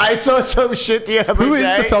 Yo, I saw some shit the other day. Who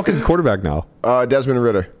is the Falcons quarterback now? Desmond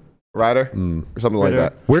Ritter. Or something like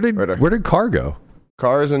that. Where did Carr go?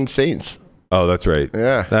 Carr's and Saints. Oh, that's right.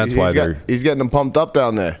 Yeah. That's why he's getting them pumped up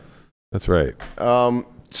down there. That's right.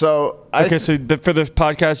 So for the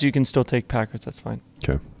podcast, you can still take Packers. That's fine.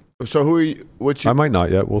 Okay. So who are you? I might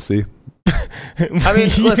not yet. We'll see. I mean,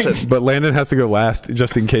 listen. But Landon has to go last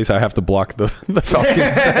just in case I have to block the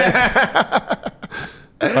Falcons.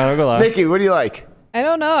 I'll go last. Nikki, what do you like? I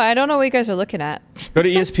don't know. I don't know what you guys are looking at. Go to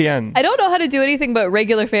ESPN. I don't know how to do anything but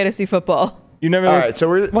regular fantasy football. You never. All right, so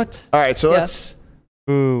we're what? All right, so let's.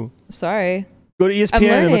 Ooh. Sorry. Go to ESPN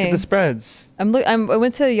and look at the spreads. I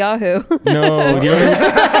went to Yahoo. No, you don't.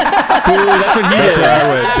 That's what he did. That's where I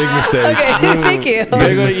went. Big mistake. Okay, thank you.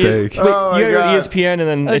 Big mistake. You gotta go to ESPN and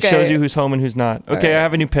then it Okay. shows you who's home and who's not. Okay, right. I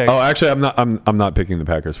have a new pick. Oh, actually, I'm not picking the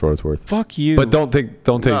Packers for what it's worth. Fuck you. But don't take.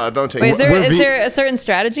 Don't take. Wait, is there a certain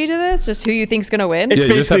strategy to this? Just who you think's gonna win? It's Yeah,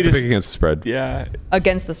 you just have to basically pick against the spread. Yeah.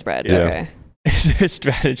 Against the spread. Yeah. Okay. Is there a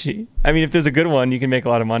strategy? I mean, if there's a good one, you can make a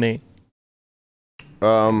lot of money.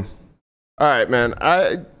 All right, man.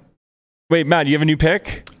 Wait, Matt, you have a new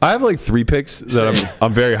pick? I have like 3 picks that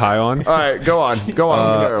I'm very high on. All right, go on.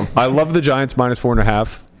 I love the Giants minus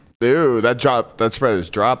 4.5. Dude, that spread is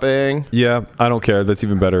dropping. Yeah, I don't care. That's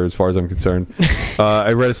even better as far as I'm concerned.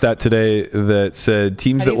 I read a stat today that said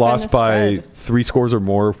teams How do that you find lost the by spread? 3 scores or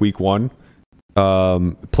more week 1,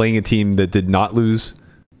 playing a team that did not lose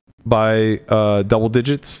by double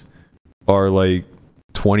digits, are like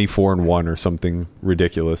 24-1 or something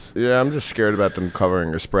ridiculous. Yeah, I'm just scared about them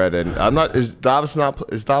covering a spread. And I'm not. Is Dobbs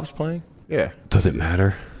playing? Yeah. Does it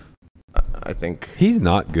matter? I think He's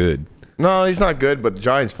not good. no, he's not good. But the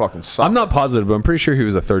Giants fucking suck. I'm not positive, but I'm pretty sure he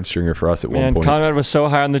was a third stringer for us at one Man, point. Conrad was so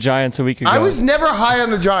high on the Giants a week ago. I was never high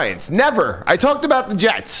on the Giants. Never. I talked about the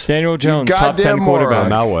Jets. Daniel Jones, top 10 Goddamn quarterback. moron.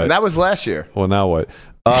 Now what? And that was last year. Well, now what?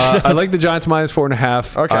 I like the Giants minus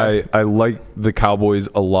 4.5. Okay. I like the Cowboys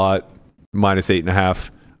a lot minus 8.5.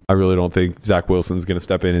 I really don't think Zach Wilson's going to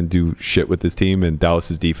step in and do shit with this team, and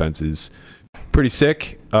Dallas's defense is pretty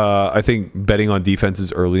sick. I think betting on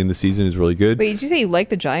defenses early in the season is really good. Wait, did you say you like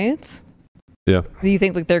the Giants? Yeah. Do you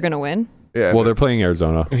think like they're gonna win? Yeah. Well, they're playing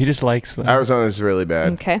Arizona. He just likes them. Arizona's really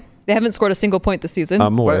bad. Okay. They haven't scored a single point this season.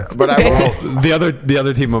 I'm aware. But I will. The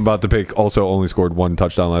other team I'm about to pick also only scored 1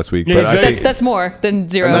 touchdown last week. Yeah, But I think that's more than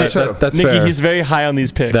 0. that's Nikki, fair. he's very high on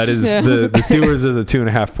these picks. That is Yeah. the Steelers is a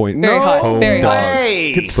 2.5 point. Very high. home Very dog. high.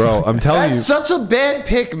 Hey, Bro, I'm telling that's you. such a bad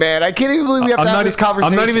pick, man. I can't even believe we have to have this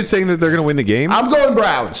conversation. I'm not even saying that they're going to win the game. I'm going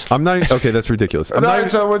Browns. I'm not. Okay, that's ridiculous. I'm No, not even,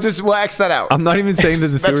 so we'll X that out. I'm not even saying that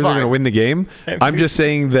the That's Steelers are fine. going to win the game. I'm just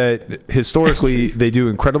saying that historically they do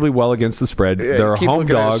incredibly well against the spread. Yeah, They're a keep home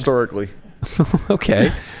looking at it dog. historically.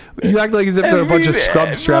 Okay. You act like as if they're a bunch of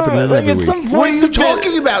scrubs strapping in like every at week. some What are point you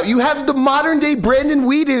talking about? You have the modern day Brandon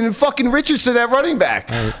Whedon and fucking Richardson at running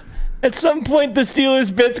back. At some point, the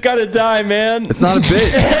Steelers' bit's got to die, man. It's not a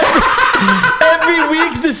bit. Every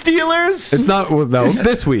week, the Steelers. It's not. Well, no,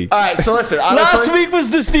 this week. All right, so listen. Last honestly- week was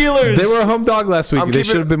the Steelers. They were a home dog last week. I'm They keeping-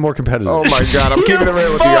 should have been more competitive. Oh my god, I'm keeping it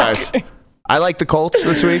real with you Fuck. guys. I like the Colts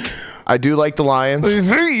this week. I do like the Lions. I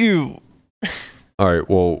hate you. All right.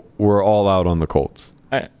 Well, we're all out on the Colts.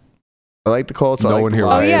 I like the Colts. I No like one the here Oh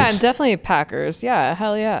Lions. yeah, I'm definitely Packers. Yeah,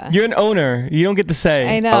 hell yeah. You're an owner. You don't get to say.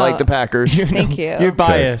 I know. I like the Packers. Thank you. You're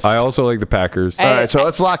biased. I also like the Packers. All right, so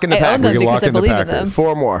let's lock in the I own them Packers. We can because lock I in the believe in them. Packers.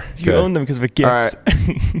 4 more. You Okay. own them because of a gift. All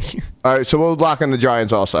right. All right, so we'll lock in the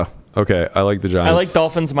Giants also. Okay, I like the Giants. I like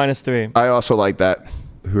Dolphins -3. I also like that.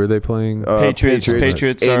 Who are they playing? Patriots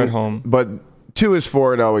are at home. But 2 is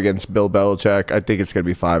 4-0 against Bill Belichick. I think it's going to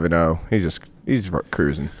be 5-0. He's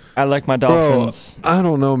cruising. I like my Bro, Dolphins. I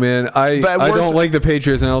don't know, man. I worse- don't like the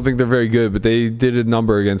Patriots, and I don't think they're very good. But they did a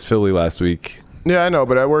number against Philly last week. Yeah, I know,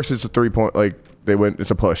 but at worst it's a 3-point. Like they win.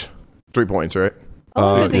 It's a push. 3 points, right? How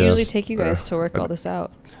long does it yeah. usually take you guys to work all this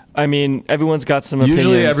out? I mean, everyone's got some Usually,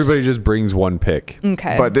 opinions. everybody just brings one pick.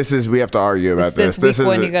 Okay. But we have to argue about this. This week is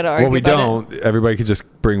when you got to argue Well, we about don't. Everybody could just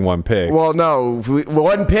bring one pick. Well, no.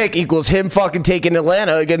 One pick equals him fucking taking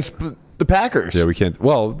Atlanta against the Packers. Yeah, we can't.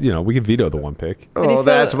 Well, we can veto the one pick. do you Oh,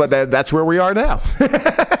 feel- that's where we are now. I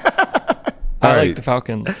All like right. the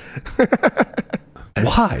Falcons.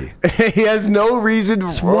 Why? He has no reason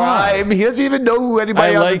why. He doesn't even know who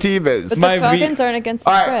anybody I on the like- team is. But My the Falcons aren't against the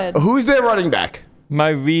All right, spread. who's their running back? My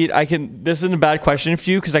read, this isn't a bad question for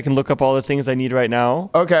you because I can look up all the things I need right now.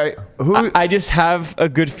 Okay, who? I just have a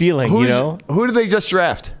good feeling, Who did they just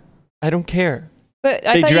draft? I don't care. But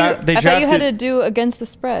I thought you had to do against the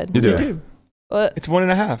spread. You do. You do. What? It's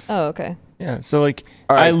 1.5. Oh, okay. Yeah. So like,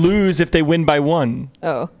 All right. I lose if they win by 1.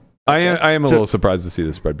 Oh. I am a little surprised to see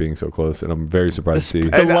the spread being so close, and I'm very surprised to see.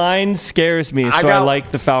 The line scares me, so I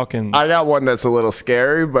like the Falcons. I got one that's a little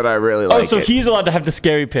scary, but I really like it. So he's allowed to have the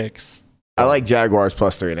scary picks. I like Jaguars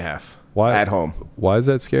plus 3.5. Why at home? Why is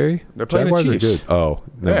that scary? They're playing Jaguars the Chiefs. are good. Oh,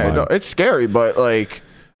 never mind. No, it's scary, but like,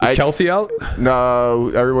 is Kelsey out? No,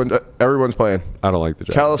 everyone's playing. I don't like the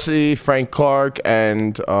Jaguars. Kelsey, Frank Clark,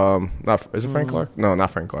 and is it Frank Clark? No,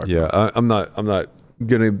 not Frank Clark. Yeah, I'm not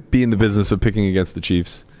gonna be in the business of picking against the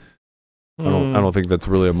Chiefs. I don't think that's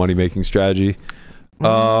really a money making strategy.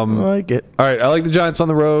 I like it. All right, I like the Giants on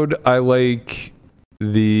the road. I like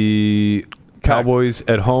the Cowboys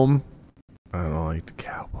at home. I don't like the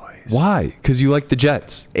Cowboys. Why? Because you like the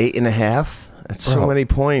Jets. 8.5. That's so many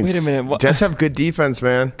points. Wait a minute. Jets have good defense,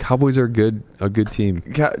 man. Cowboys are a good team.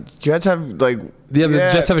 Jets have the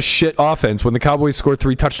Jets have a shit offense. When the Cowboys score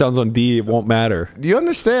 3 touchdowns on D, it won't matter. Do you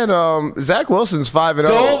understand? Zach Wilson's 5-0.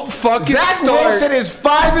 Don't fucking Zach start. Wilson is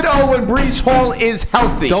 5-0 when Breece Hall is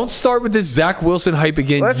healthy. Don't start with this Zach Wilson hype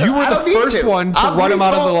again. Listen, you were the first one to run him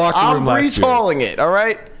out of the locker room last year. I'm Breece Halling it, all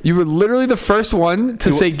right? You were literally the first one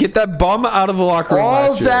to say, get that bum out of the locker room All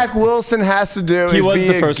last year. Zach Wilson has to do is be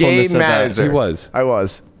a game manager. He was. I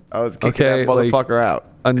was kicking that motherfucker out.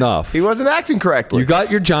 Enough. He wasn't acting correctly. You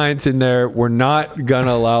got your Giants in there. We're not going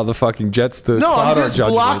to allow the fucking Jets to No, cloud I'm our just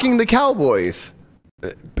judgment. blocking the Cowboys.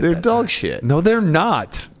 They're dog shit. No, they're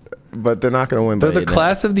not. But they're not going to win by They're the 8.5.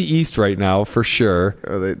 class of the East right now, for sure.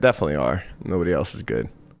 Oh, they definitely are. Nobody else is good.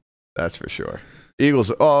 That's for sure. The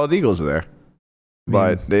Eagles are there.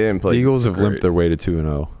 But they didn't play. The Eagles have great. limped their way to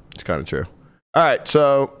 2-0. It's kind of true. All right,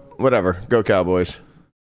 so whatever. Go Cowboys.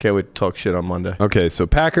 Can't wait to talk shit on Monday. Okay, so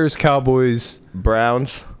Packers, Cowboys.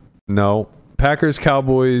 Browns. No. Packers,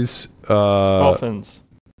 Cowboys. Dolphins.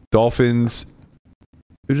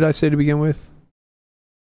 Who did I say to begin with?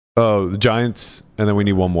 Oh, the Giants, and then we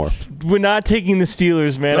need one more. We're not taking the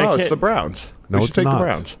Steelers, man. No, it's the Browns. No, we it's should take not. the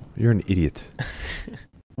Browns. You're an idiot.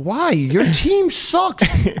 Why? Your team sucks.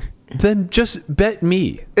 Then just bet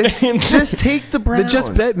me. Just take the Browns. Then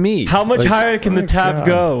just bet me. How much higher can the tab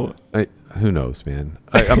go? Who knows, man?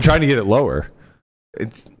 I'm trying to get it lower.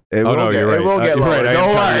 It will get lower. Right,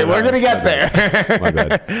 Don't worry. We're going to get there. My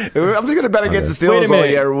bad. I'm just going to bet against the Wait a Steelers minute. all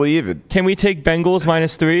year. We'll even. Can we take Bengals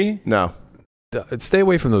 -3? No. Stay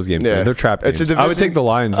away from those games. Yeah. Man. They're trap It's a games. I would division- take the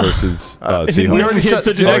Lions versus We Seahawks. already had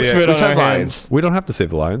such an expert we on said our Lions. hands. We don't have to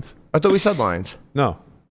save the Lions. I thought we said Lions. No.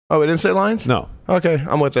 Oh, we didn't say Lions? No. Okay,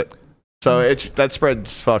 I'm with it. So that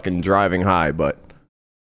spread's fucking driving high, but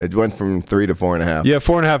it went from 3 to 4.5. Yeah,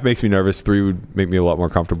 4.5 makes me nervous. 3 would make me a lot more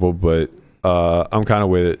comfortable, but I'm kind of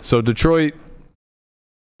with it. So Detroit,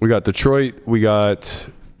 we got the Giants,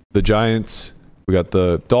 we got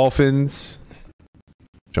the Dolphins,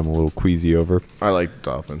 which I'm a little queasy over. I like the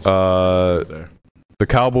Dolphins. The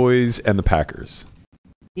Cowboys and the Packers.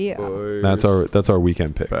 Yeah. Boys, That's our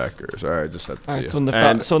weekend picks. Packers. All right, just have to All right, see so you.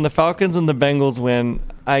 when the Falcons and the Bengals win,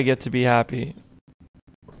 I get to be happy.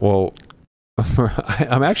 Well,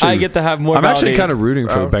 I get to have more. I'm actually validation. kind of rooting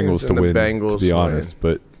for the Falcons Bengals to and the win, Bengals to be win. honest.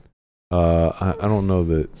 But I don't know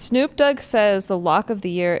that. Snoop Dogg says the lock of the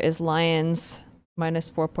year is Lions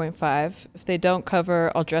 -4.5. If they don't cover,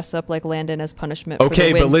 I'll dress up like Landon as punishment.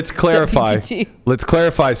 Okay, for the but let's clarify. WPT. Let's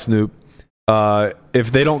clarify, Snoop.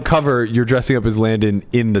 If they don't cover, you're dressing up as Landon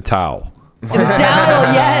in the towel. In the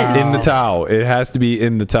towel, yes. In the towel. It has to be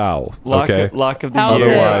in the towel. Lock Okay. of the How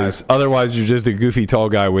year. Otherwise, you're just a goofy tall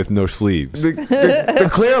guy with no sleeves. The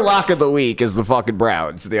clear lock of the week is the fucking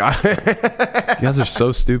Browns. You guys are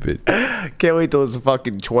so stupid. Can't wait till it's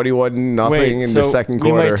fucking 21-0 Wait, in so the second we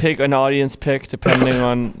quarter. might take an audience pick depending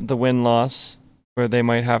on the win-loss, where they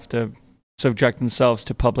might have to subject themselves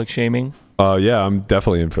to public shaming. Yeah, I'm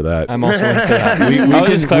definitely in for that. I'm also in for that. we I was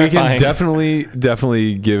just can clarifying.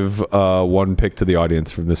 definitely give one pick to the audience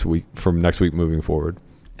from next week moving forward.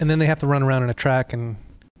 And then they have to run around in a track and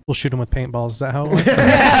we'll shoot them with paintballs. Is that how it works?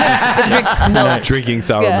 Drink milk. Drinking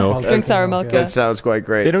sour Yeah. milk. Drink sour milk. Yeah. Yeah. That sounds quite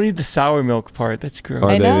great. They don't need the sour milk part. That's gross. Are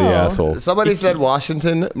I they the know. asshole? Somebody said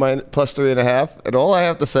Washington plus 3.5, and all I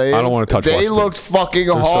have to say is I don't wanna touch they Washington. looked fucking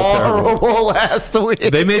so horrible last week.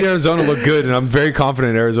 They made Arizona look good, and I'm very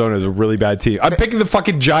confident Arizona is a really bad team. I'm picking the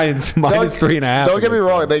fucking Giants minus 3.5. Don't get me against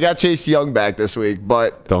wrong, them. they got Chase Young back this week,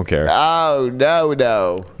 but Don't care. oh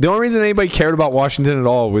no. The only reason anybody cared about Washington at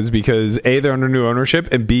all was because A, they're under new ownership,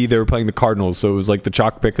 and B, they were playing the Cardinals, so it was like the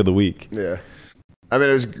chalk pick of the week. Yeah. I mean,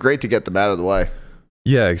 it was great to get them out of the way.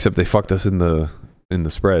 Yeah, except they fucked us in the in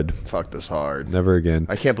the spread. Fuck this hard. Never again.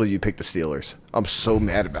 I can't believe you picked the Steelers. I'm so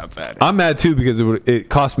mad about that. I'm mad too because it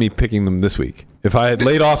cost me picking them this week. If I had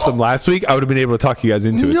laid off them last week, I would have been able to talk you guys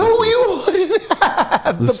into it. No, you wouldn't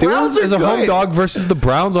have. The Steelers is a home dog versus the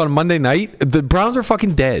Browns on Monday night. The Browns are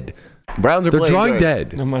fucking dead. Browns are They're playing drawing good.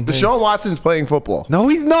 dead. Deshaun Watson's playing football. No,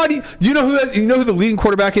 he's not. Do you know who the leading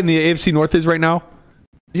quarterback in the AFC North is right now?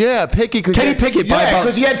 Yeah, Pickett. Kenny Pickett. Yeah,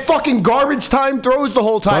 because he had fucking garbage time throws the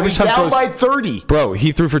whole time. He's down by 30. Bro,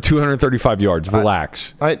 he threw for 235 yards.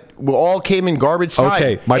 Relax. We all came in garbage time.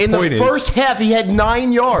 Okay, in the first half, he had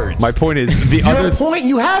 9 yards. My point is the other point.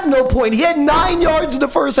 You have no point. He had 9 yards in the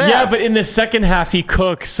first half. Yeah, but in the second half, he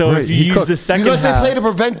cooked. So Right, if you he use cooked. the second because half, they played to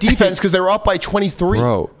prevent defense because they were up by 23.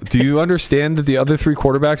 Bro, do you understand that the other three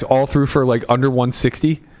quarterbacks all threw for like under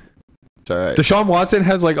 160? It's all right. Deshaun Watson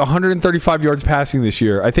has like 135 yards passing this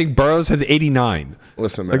year. I think Burrows has 89.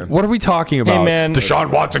 Listen, man. Like, what are we talking about? man.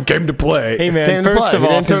 Deshaun Watson came to play. hey man, Came to first play. of He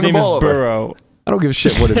all, didn't his turn the name is ball over. Burrow. I don't give a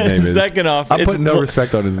shit what his name is. Second off, I'm it's putting no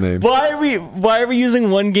respect on his name. Why are we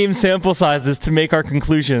using one game sample sizes to make our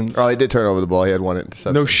conclusions? Oh, he did turn over the ball. He had one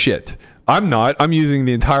interception. No shit. I'm not. I'm using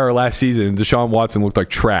the entire last season. Deshaun Watson looked like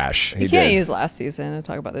trash. You can't use last season and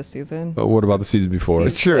talk about this season. But what about the season before?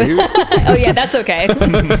 Sure. Oh yeah, that's okay.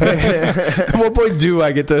 At what point do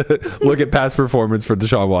I get to look at past performance for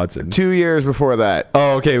Deshaun Watson? 2 years before that.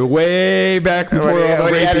 Oh, okay. Way back before all the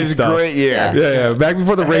When he had rapey his stuff. great year. Yeah. Back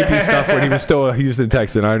before the rapey stuff when he was still a Houston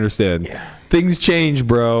Texan. I understand. Things change,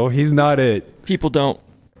 bro. He's not it. People don't.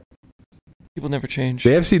 People never change.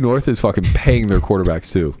 The AFC North is fucking paying their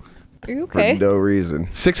quarterbacks too. Are you okay? For no reason.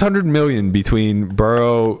 $600 million between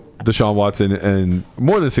Burrow, Deshaun Watson, and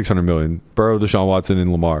more than $600 million. Burrow, Deshaun Watson,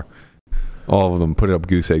 and Lamar. All of them put up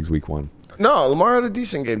goose eggs week one. No, Lamar had a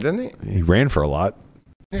decent game, didn't he? He ran for a lot.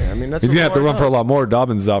 Yeah, I mean that's. He's what gonna have to Lamar run for a does. lot more.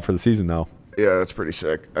 Dobbins is out for the season now. Yeah, that's pretty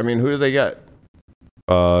sick. I mean, who did they get?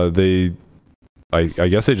 I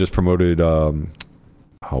guess they just promoted.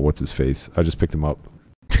 What's his face? I just picked him up.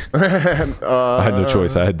 I had no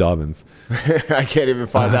choice. I had Dobbins. I can't even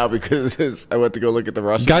find out because I went to go look at the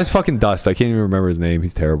Russian. Guy's fucking dust. I can't even remember his name.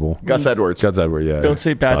 He's terrible. Gus Edwards. Gus Edwards, yeah. Don't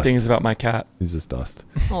say bad Dust. things about my cat. He's just dust.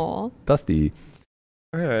 Aw. Dusty.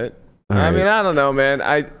 All right. All I right. mean, I don't know, man.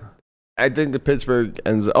 I think the Pittsburgh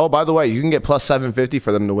ends. Oh, by the way, you can get plus 750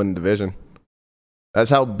 for them to win the division. That's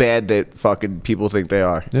how bad that fucking people think they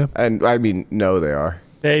are. Yeah. And I mean, no, they are.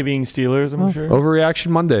 They being Steelers, I'm sure. Overreaction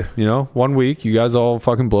Monday. 1 week. You guys all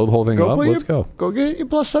fucking blow the whole thing up. Let's go. Go get your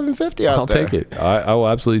plus 750 out I'll there. take it. I will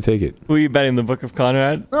absolutely take it. Who are you betting, the Book of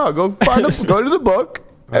Conrad? No, go go to the book.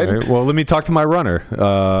 All right. Well, let me talk to my runner.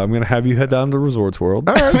 I'm going to have you head down to Resorts World.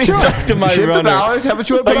 All right, sure. Talk to my Shift runner. the dollars. How much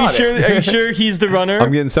you want to Are put you on sure? it? Are you sure he's the runner?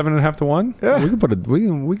 I'm getting 7.5 to 1. Yeah.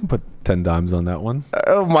 We can put 10 dimes on that one.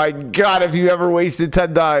 Oh my god! If you ever wasted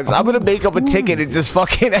 10 dimes, I'm gonna make up a ticket and just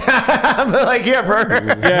fucking. I'm like, yeah, bro.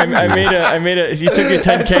 Yeah, I made a. You took your 10K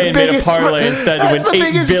That's the and made a biggest parlay free- instead. You that's went the $8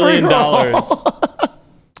 biggest billion. free roll.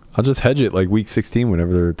 I'll just hedge it like week 16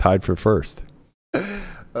 whenever they're tied for first.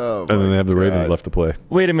 Oh, And then they have the Ravens God. left to play.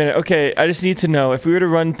 Wait a minute. Okay, I just need to know if we were to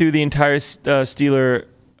run through the entire Steeler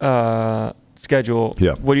schedule.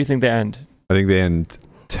 Yeah. What do you think they end? I think they end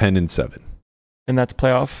 10-7. And that's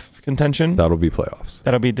playoff contention. That'll be playoffs.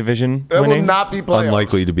 That'll be division That will winning. not be playoffs.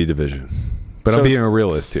 Unlikely to be division. But So- I'm being a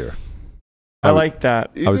realist here. I like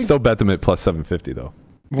that. You I would think- still bet them at plus 750 though.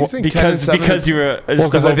 You think 10 and Because 7 you were Well,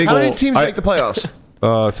 just 'cause I think- How many hopeful. teams I- make the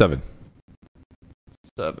playoffs? 7.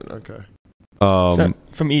 7. Okay. So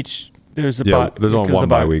from each. There's a Yeah, bye. there's only because one of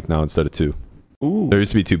bye week now instead of 2. Ooh, There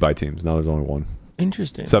used to be 2 bye teams. Now there's only 1.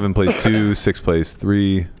 interesting. 7 plays 2, 6 plays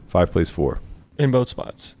 3, 5 plays 4. In both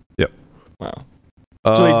spots. Yep. Wow.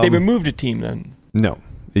 So they Um, removed a team then. No,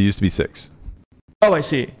 it used to be 6. Oh, I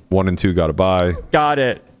see. 1 and 2 got a bye. Got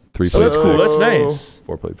it. 3 Oh, played that's 6. cool. That's nice.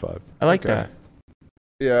 4 played 5. I like Okay. that.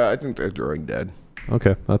 Yeah, I think they're drawing dead.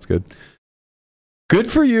 Okay, that's good. Good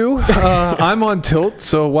for you. I'm on tilt,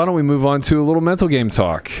 so why don't we move on to a little mental game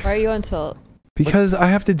talk? Why are you on tilt? Because I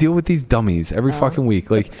have to deal with these dummies every Oh, fucking week.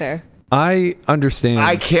 Like, That's fair. I understand.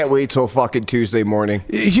 I can't wait till fucking Tuesday morning.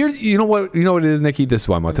 Here, you know what it is, Nikki. This is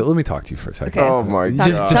why I'm on tilt. Let me talk to you for a second. Okay. Oh my Talk-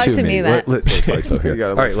 god! talk hear to me, Matt. It's like so here. You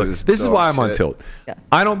gotta All right, listen to look. this This is why I'm on shit. tilt. Yeah.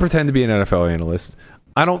 I don't pretend to be an NFL analyst.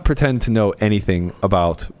 I don't pretend to know anything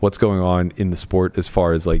about what's going on in the sport as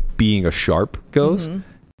far as like being a sharp goes. Mm-hmm.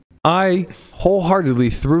 I wholeheartedly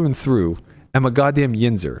through and through am a goddamn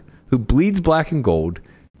yinzer who bleeds black and gold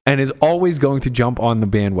and is always going to jump on the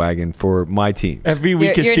bandwagon for my teams. Every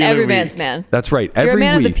week You're is an Steeler everyman's week. man. That's right. You're a Every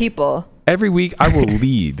man week, of the people. every week I will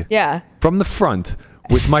lead Yeah. from the front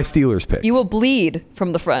with my Steelers pick. You will bleed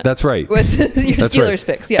from the front. That's right. With your That's Steelers right.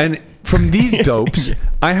 picks. Yes. And from these dopes,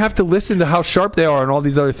 I have to listen to how sharp they are and all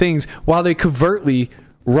these other things while they covertly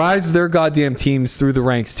rise their goddamn teams through the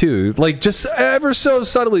ranks too, like just ever so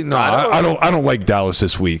subtly. No, I don't like Dallas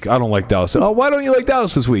this week. I don't like Dallas. Oh, why don't you like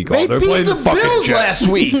Dallas this week? They they're beat playing the Bills Jets.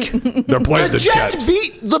 last week. They're playing the Jets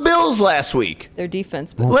beat the Bills last week. Their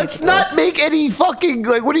defense. But Let's not make any fucking,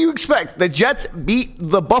 like, what do you expect? The Jets beat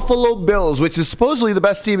the Buffalo Bills, which is supposedly the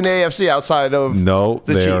best team in the AFC outside of No,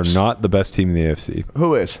 the they Chiefs. are not the best team in the AFC.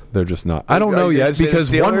 Who is? They're just not. I don't Are know you gonna yet say the because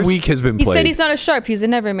Steelers? one week has been He played. said he's not a sharp. He's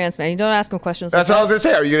an everyman's man. You don't ask him questions. That's like what I was going to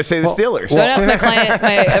say. Are you going to say the Steelers? Don't ask my client,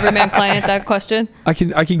 my everyman client, that question. I can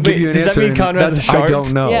give you an does that answer. mean and Conrad's that's- a sharp? I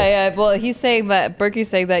don't know. Yeah. Well, he's saying that Berkey's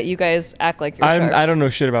saying that you guys act like you're sharps. I don't know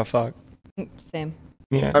shit about fuck. Same.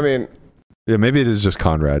 Yeah. I mean, Yeah, maybe it is just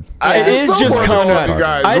Conrad. It is just Conrad. You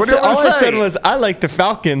guys. I What said, did I all I say? said was I like the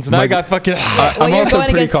Falcons, and I Mike- got fucking. Well, I'm you're also going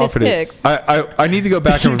pretty against his confident. picks. I need to go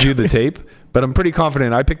back and review the tape, but I'm pretty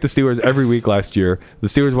confident. I picked the Steelers every week last year. The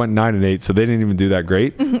Steelers went 9-8, so they didn't even do that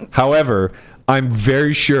great. However, I'm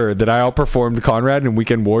very sure that I outperformed Conrad and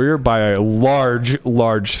Weekend Warrior by a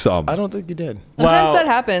large sum. I don't think you did. Sometimes Wow. that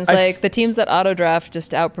happens. Like the teams that auto draft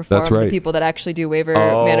just outperform That's right. the people that actually do waiver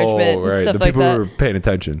management and stuff the like people that. who are paying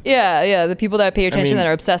attention. Yeah. The people that pay attention mean- that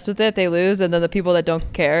are obsessed with it, they lose, and then the people that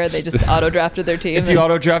don't care, they just auto drafted their team. If you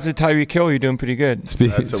auto drafted Tyreek Hill, you're doing pretty good.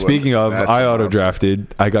 Speaking of, that's I a auto drafted.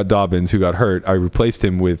 I got Dobbins, who got hurt. I replaced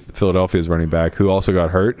him with Philadelphia's running back, who also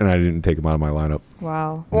got hurt, and I didn't take him out of my lineup.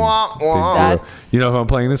 Wow. Wah, wah. That's You know who I'm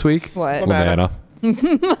playing this week? what? Banana. Give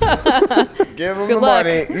them Good the luck.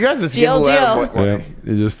 money. You guys just give GL. away money.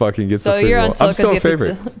 Yeah, it just fucking gets So the free you're roll. on tilt I'm still because a you have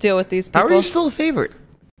favorite to deal with these people. How are you still a favorite?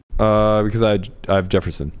 because I have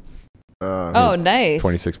Jefferson. Oh, nice.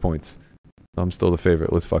 26 points. I'm still the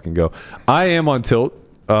favorite. Let's fucking go. I am on tilt.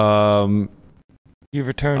 You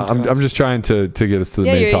returned. I'm just trying to get us to the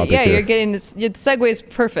Yeah, main topic here. you're getting this. Your segue's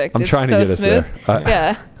perfect. I'm it's trying to so get us smooth. there.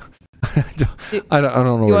 Yeah. I don't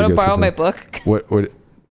know. You where want to to borrow go my so far. book? What?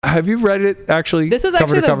 Have you read it actually? This was cover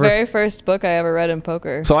actually to the cover? very first book I ever read in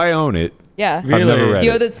poker. So I own it. Yeah. Really? I've never read Do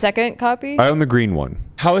you it. own the second copy? I own the green one.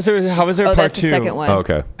 How is there? How is there Oh, part that's two? the second one. Oh,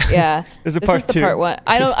 okay. Yeah. There's a This part is the two. part one.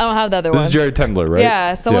 I don't have the other This one. is Jared Tendler, right?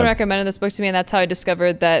 Yeah, someone recommended this book to me, and that's how I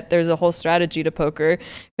discovered that there's a whole strategy to poker.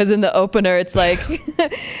 Because in the opener, it's like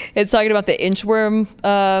it's talking about the inchworm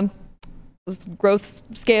growth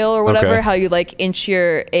scale or whatever. Okay. How you like inch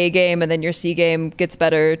your A game, and then your C game gets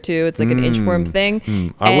better too. It's like an inchworm thing.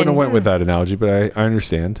 I wouldn't have And- went with that analogy, but I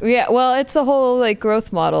understand. Yeah, well, it's a whole like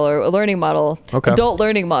growth model or a learning model, Okay. adult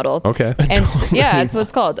learning model. Okay. And yeah, it's what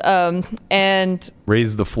it's called. And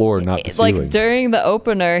Raise the floor, not the ceiling. like during the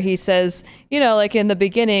opener, he says, you know, like in the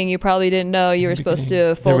beginning, you probably didn't know you were supposed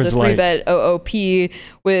to fold a was 3-bet OOP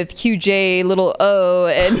with QJ little O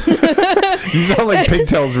and You sound like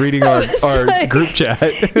Pigtails reading our like- group chat.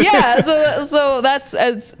 yeah. So that's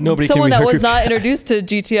as Nobody can someone read that our was group not chat. introduced to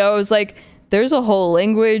GTO. I was like, there's a whole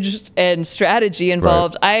language and strategy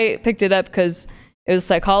involved. I picked it up because it was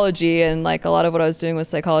psychology, and like a lot of what I was doing was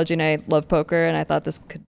psychology, and I love poker, and I thought this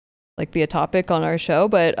could like be a topic on our show.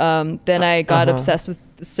 But then I got obsessed with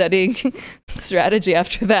studying strategy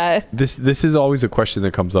after that. This is always a question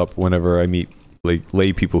that comes up whenever I meet like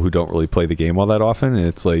lay people who don't really play the game all that often. And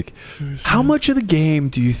it's like, how much of the game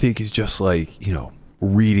do you think is just like, you know,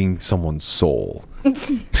 reading someone's soul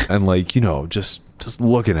and like, you know, just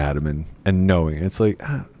looking at him and knowing? It's like,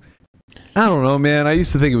 I don't know, man. I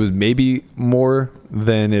used to think it was maybe more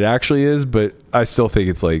than it actually is, but I still think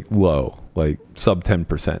it's like low, like sub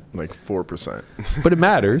 10%. Like 4%. But it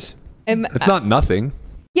matters. It's not nothing.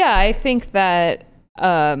 Yeah, I think that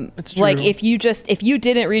It's like true. if you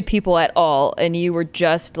didn't read people at all and you were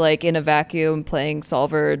just like in a vacuum playing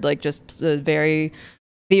solver, like just very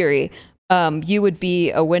theory, you would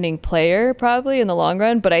be a winning player probably in the long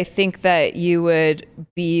run. But I think that you would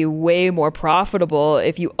be way more profitable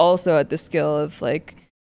if you also had the skill of like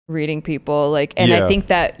reading people. Like, and Yeah. I think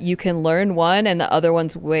that you can learn one and the other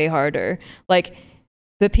one's way harder. Like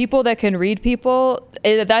the people that can read people,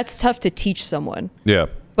 that's tough to teach someone. Yeah,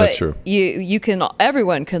 But that's true.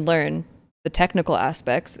 everyone can learn the technical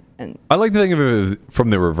aspects. And I like to think of it from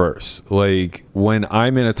the reverse. Like when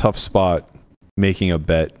I'm in a tough spot making a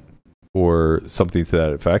bet or something to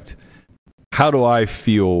that effect, how do I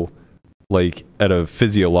feel like at a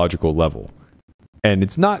physiological level? And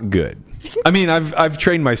it's not good. I mean, I've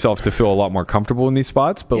trained myself to feel a lot more comfortable in these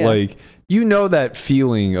spots, but Yeah. like, you know, that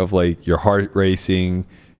feeling of like your heart racing,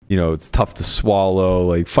 you know, it's tough to swallow,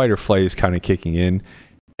 like fight or flight is kind of kicking in.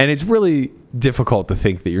 And it's really difficult to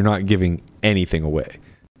think that you're not giving anything away.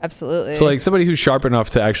 absolutely. So like somebody who's sharp enough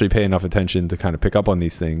to actually pay enough attention to kind of pick up on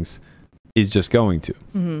these things is just going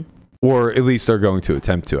to. or at least they're going to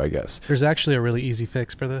attempt to, I guess. There's actually a really easy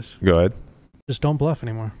fix for this. Go ahead. Just don't bluff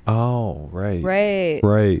anymore. Oh, right.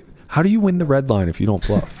 Right. How do you win the red line if you don't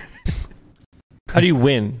bluff? How do you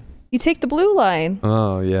win? You take the blue line.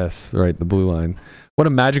 Oh, yes. Right. The blue line. What a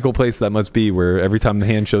magical place that must be, where every time the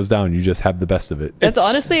hand shows down, you just have the best of it. That's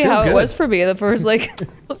honestly feels how good. it was for me the first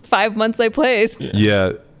 5 months I played.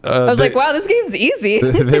 Yeah. I was like, wow, this game's easy.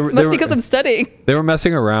 It must be because I'm studying. They were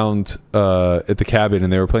messing around at the cabin,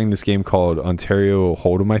 and they were playing this game called Ontario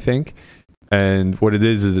Hold'em, I think. And what it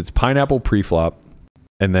is it's pineapple preflop,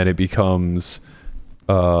 and then it becomes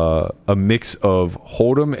a mix of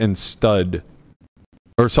Hold'em and stud.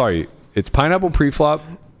 Or sorry, it's pineapple preflop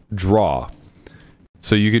draw.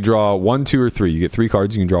 So you could draw 1, 2, or 3. You get 3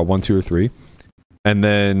 cards. You can draw 1, 2, or 3, and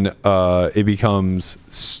then it becomes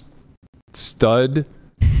stud.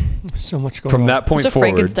 So much going From on. that point It's a forward,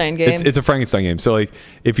 Frankenstein game. It's a Frankenstein game. So like,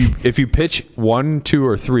 if you pitch 1, 2,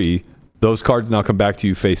 or 3, those cards now come back to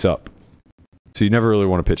you face up. So you never really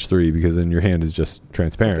want to pitch 3 because then your hand is just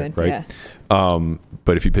transparent, Good, right? yeah.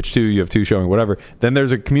 But if you pitch 2, you have 2 showing, whatever. Then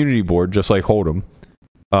there's a community board, just like Hold'em.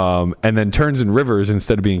 And then turns and rivers,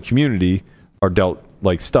 instead of being community, are dealt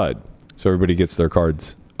like stud. So everybody gets their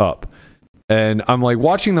cards up. And I'm like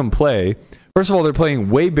watching them play. First of all, they're playing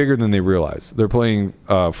way bigger than they realize. They're playing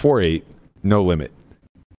 4-8, no limit,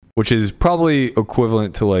 which is probably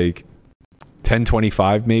equivalent to like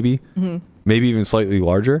 10-25 maybe, maybe even slightly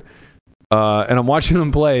larger. And I'm watching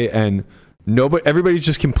them play, and everybody's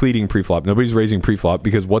just completing preflop. Nobody's raising preflop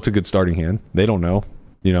because what's a good starting hand? They don't know,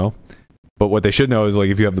 you know. But what they should know is, like,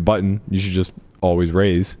 if you have the button, you should just always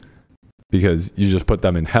raise because you just put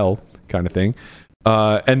them in hell, kind of thing.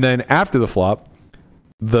 And then after the flop,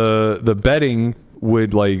 the betting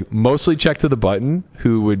would like mostly check to the button,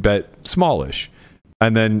 who would bet smallish,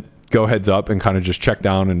 and then go heads up and kind of just check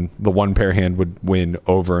down, and the one pair hand would win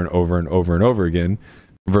over and over and over and over again,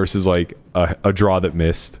 versus like a draw that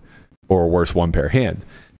missed or a worse one pair hand.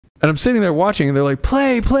 And I'm sitting there watching, and they're like,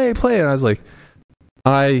 play, and I was like,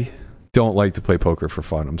 I don't like to play poker for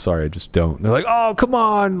fun. I'm sorry, I just don't. And they're like, oh, come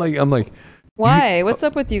on. Like, I'm like, Why? What's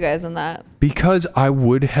up with you guys in that? because I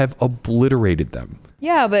would have obliterated them.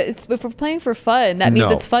 Yeah, but if we're playing for fun, that means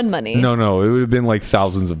No. it's fun money. No, it would have been like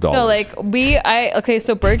thousands of dollars. No, like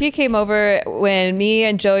so Berkey came over when me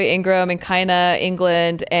and Joey Ingram and Kaina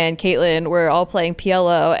England and Caitlin were all playing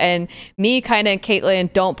PLO, and me, Kaina, and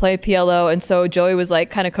Caitlin don't play PLO, and so Joey was like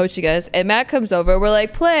kind of coaching us, and Matt comes over, we're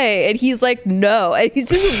like, play, and he's like, no, and he's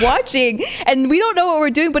just watching, and we don't know what we're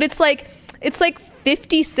doing, but it's like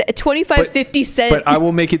 50 cent, 25, 50 cents. But I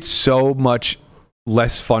will make it so much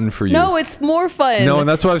less fun for you. No, it's more fun. No, and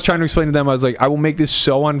that's what I was trying to explain to them. I was like, I will make this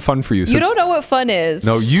so unfun for you. So, You don't know what fun is.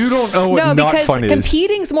 No, you don't know what No, not because fun is.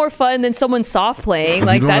 competing's more fun than someone soft playing.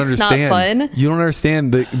 Like, You don't that's not understand. fun. You don't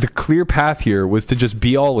understand. The clear path here was to just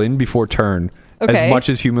be all in before turn Okay. as much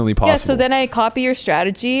as humanly possible. Yeah, so then I copy your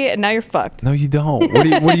strategy, and now you're fucked. No, you don't. What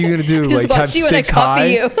are you gonna do? Just like watch have you and I 6 copy high?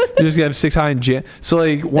 you. You're just gonna have 6 high and jam. So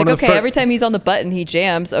like one Like, of the okay, every time he's on the button, he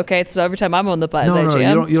jams. Okay, so every time I'm on the button, I no,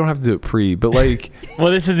 jam. you don't have to do it pre, but like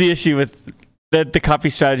Well, this is the issue with that the copy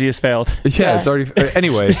strategy has failed. yeah, it's already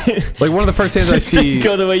anyway. Like one of the first hands I see.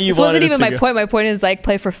 Go the way you This wanted wasn't it even to my go. point. My point is like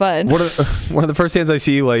play for fun. One of the first hands I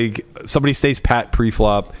see, like somebody stays pat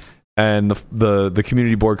pre-flop, and the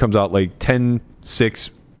community board comes out like 10-6,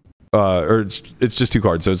 or it's just 2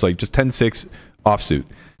 cards, so it's like just 10-6 offsuit,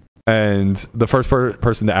 and the first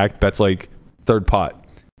person to act bets like third pot,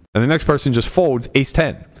 and the next person just folds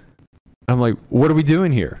ace-10. I'm like, what are we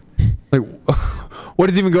doing here? Like, what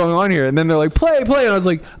is even going on here? And then they're like, play, and I was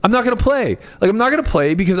like, I'm not gonna play. Like, I'm not gonna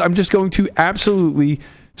play because I'm just going to absolutely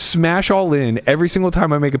smash all in every single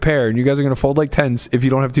time I make a pair, and you guys are going to fold like 10s if you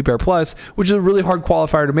don't have 2 pair plus, which is a really hard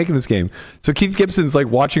qualifier to make in this game. So Keith Gibson's like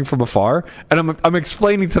watching from afar, and I'm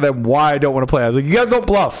explaining to them why I don't want to play. I was like, you guys don't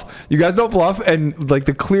bluff, and like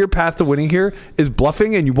the clear path to winning here is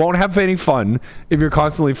bluffing, and you won't have any fun if you're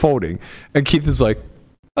constantly folding. And Keith is like,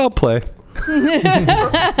 I'll play.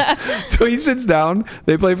 So he sits down,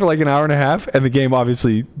 they play for like an hour and a half, and the game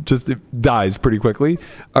obviously just dies pretty quickly.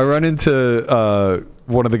 I run into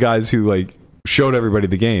one of the guys who like showed everybody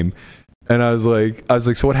the game, and I was like,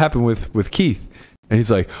 so what happened with Keith? And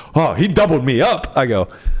he's like, oh, he doubled me up. I go,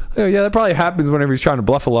 oh, yeah, that probably happens whenever he's trying to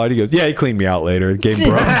bluff a lot. He goes, yeah, he cleaned me out later. Game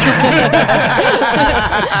broke.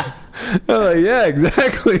 I'm like, yeah,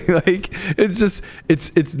 exactly. Like, it's just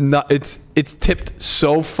it's tipped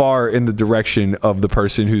so far in the direction of the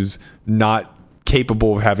person who's not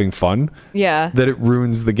capable of having fun, Yeah. that it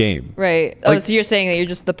ruins the game. Right. Like- Oh, so you're saying that you're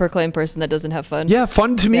just the proclaimed person that doesn't have fun? Yeah,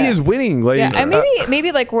 fun to me Yeah. is winning. Like, Yeah, and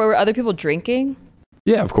maybe like were other people drinking?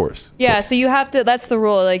 Yeah, of course. Yeah, so you have to. That's the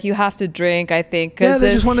rule. Like you have to drink. I think. Yeah,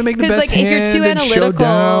 they just want to make the best like, if you're too hand and analytical,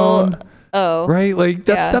 showdown. oh, Right, like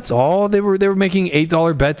that's all they were making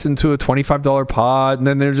 $8 bets into a $25 pot, and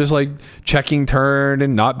then they're just like checking turn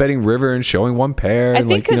and not betting river and showing one pair. I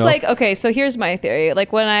think because okay, so here's my theory.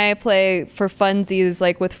 Like when I play for funsies,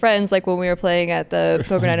 like with friends, like when we were playing at the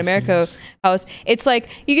Poker Night America house, it's like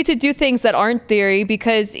you get to do things that aren't theory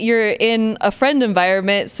because you're in a friend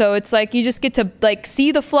environment. So it's like you just get to like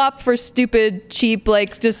see the flop for stupid, cheap,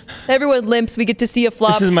 like just everyone limps. We get to see a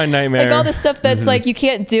flop. This is my nightmare. Like all the stuff that's like you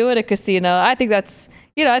can't do at a casino. I think that's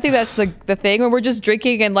the thing when we're just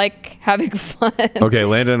drinking and like having fun. Okay,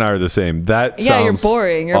 Landon and I are the same. That Yeah, sounds you're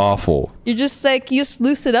boring. You're awful. You're just like you just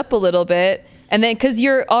loosen up a little bit, and then because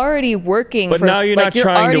you're already working, But for, now you're like, not you're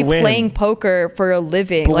trying to already win. playing poker for a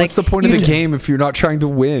living. But like, what's the point of the game if you're not trying to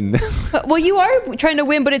win? Well, you are trying to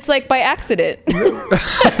win, but it's like by accident.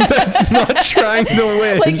 That's not trying to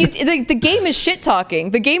win. Like the game is shit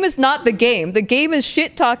talking. The game is not the game. The game is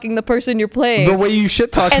shit talking the person you're playing. The way you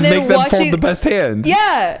shit talk is And then make them watching- fold the best hand.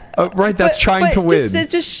 Yeah. Right, that's trying to win.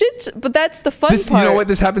 Just shit. But that's the fun This, part. you know what?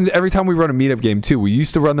 This happens every time we run a meetup game too. We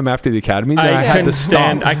used to run them after the academies, and I had to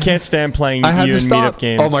stop. I can't stand playing I had you to in stop. meetup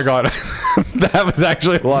games. Oh my god, that was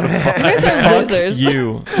actually a lot of fun. You guys are losers.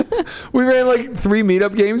 You. We ran like 3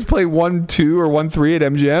 meetup games, played 1-2 or 1-3 at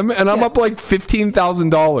MGM, and I'm up like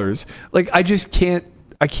 $15,000. Like I just can't.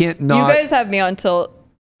 I can't not. You guys have me on tilt.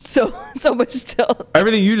 So much tilt.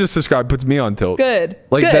 Everything you just described puts me on tilt. Good.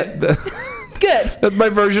 Like Good. Good. That's my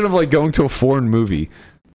version of like going to a foreign movie.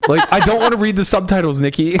 Like I don't want to read the subtitles,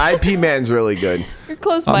 Nikki. IP Man's really good. You're I'm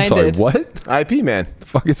close-minded. sorry. What? IP Man. The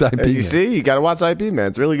fuck is IP? You see, you gotta watch IP Man.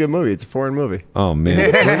 It's a really good movie. It's a foreign movie. Oh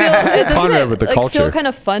man. Doesn't Conrad it with the like, culture. feel kind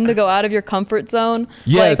of fun to go out of your comfort zone?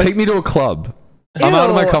 Yeah, Like, take me to a club. I'm out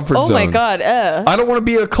of my ew. comfort zone. Oh my god. I don't want to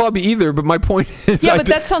be at a club either, but my point is, Yeah, but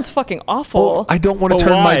that sounds fucking awful. I don't want to But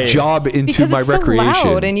turn my why? job into because my it's recreation.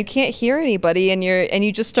 so loud and you can't hear anybody, and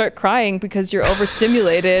you just start crying because you're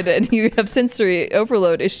overstimulated and you have sensory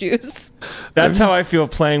overload issues. That's how I feel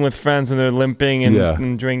playing with friends and they're limping and, Yeah.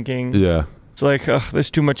 and drinking. Yeah. It's like, ugh, there's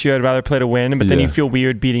too much here. I'd rather play to win, but then Yeah. you feel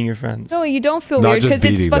weird beating your friends. No, you don't feel Not weird just because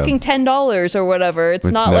it's beating them. fucking $10 or whatever. It's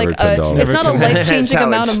not never like a, $10. it's not a life That's changing how it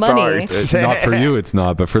amount of money. starts. It's not for you, it's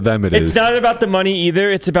not, but for them it is. It's not about the money either.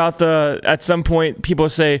 It's about at some point people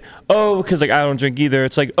say, oh, because like I don't drink either.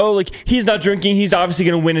 It's like, oh, like he's not drinking. He's obviously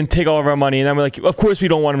going to win and take all of our money. And I'm like, of course we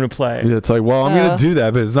don't want him to play. Yeah, it's like, well, I'm going to do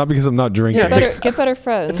that, but it's not because I'm not drinking. Yeah, it's like- Get better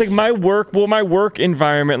friends. It's like my work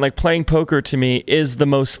environment, like playing poker to me is the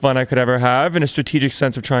most fun I could ever have in a strategic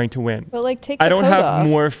sense of trying to win. But like take the I don't coat have off.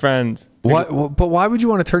 more friends. But why would you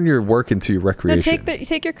want to turn your work into your No, recreation?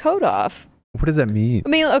 take your coat off. What does that mean? I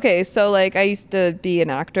mean, okay, so like I used to be an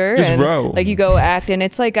actor. Just and, row. Like you go act, and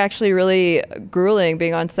it's like actually really grueling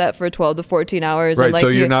being on set for 12 to 14 hours. Right, and, like, so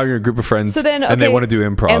you're now you're a group of friends, So then, and they okay, want to do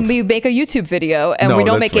improv. and we make a YouTube video, and No, we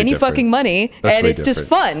don't that's make way any different. fucking money, That's and way it's just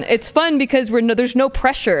different. fun. It's fun because there's no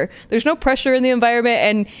pressure. There's no pressure in the environment,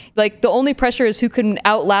 and like the only pressure is who can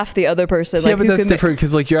outlaugh the other person. Yeah, like, but who that's can different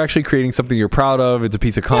because like you're actually creating something you're proud of. It's a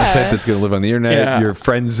piece of content Yeah. that's going to live on the internet. Yeah. Your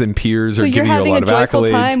friends and peers So are you're giving you a having lot a of joyful accolades.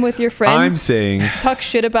 time with your friends. I'm saying, Talk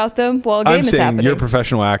shit about them while a game I'm is saying happening. you're a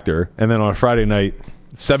professional actor, and then on a Friday night,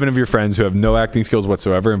 7 of your friends who have no acting skills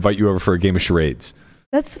whatsoever invite you over for a game of charades.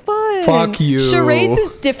 That's fun. Fuck you. Charades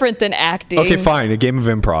is different than acting. Okay, fine, a game of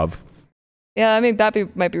improv. Yeah, I mean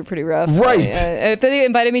might be pretty rough. Right. If they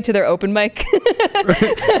invited me to their open mic,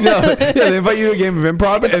 Yeah, they invite you to a game of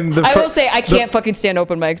improv, and I will say I can't fucking stand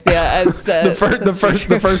open mics. Yeah, as,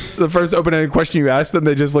 the first open-ended question you ask them,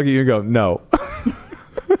 they just look at you and go, no.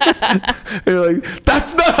 You're like,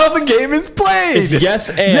 that's not how the game is played. It's yes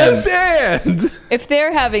and. Yes and. if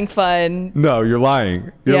they're having fun. No, you're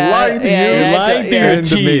lying. You're Yeah, lying to yeah, you. yeah, You're lying to your and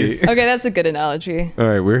to me. teeth. Okay, that's a good analogy. All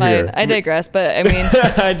right, we're Fine. here. I digress, but I mean,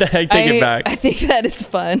 I take it back. I think that it's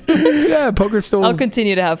fun. Yeah, poker's still. I'll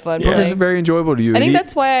continue to have fun. Poker's playing. very enjoyable to you. I think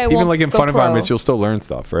that's why I even won't like in go fun pro. environments, you'll still learn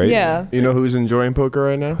stuff, right? Yeah. You know who's enjoying poker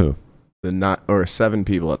right now? Who? The 7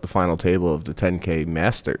 people at the final table of the 10K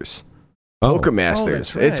Masters. Oh. Poker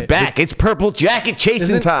Masters. that's right. It's back. It's purple jacket chasing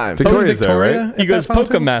Isn't- time. Victoria's there, right? He goes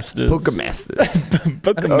Poker Masters. Poker Masters.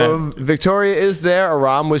 Poker Masters. Victoria is there.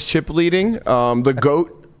 Aram was chip leading. The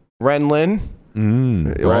GOAT, Renlin,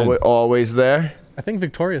 Right. always there. I think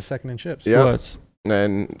Victoria's second in chips. Yep. Was.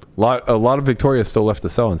 And A lot of Victoria still left to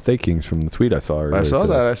sell on Stake Kings from the tweet I saw earlier. I saw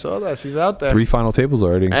today. that. She's out there. 3 final tables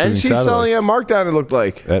already, including and she's satellites. selling at Markdown, it looked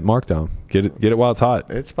like. At Markdown. Get it while it's hot.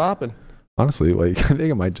 It's popping. Honestly, like I think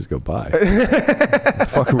I might just go buy. What the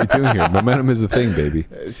fuck are we doing here? Momentum is the thing, baby.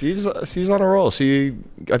 She's on a roll.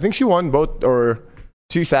 I think she won both, or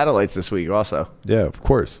 2 satellites this week also. Yeah, of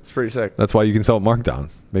course. It's pretty sick. That's why you can sell at Markdown.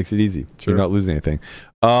 Makes it easy. True. You're not losing anything.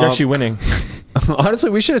 You're actually winning. Honestly,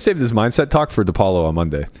 we should have saved this mindset talk for DePaulo on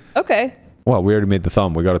Monday. Okay. Well, we already made the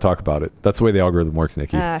thumb. We got to talk about it. That's the way the algorithm works,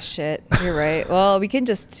 Nikki. Ah, shit. You're right. Well, we can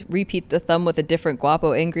just repeat the thumb with a different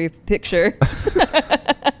Guapo angry picture.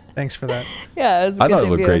 Thanks for that. Yeah, it was a I good thought it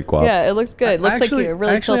looked debut. great, Guap. Yeah, it looked good. Looks like you're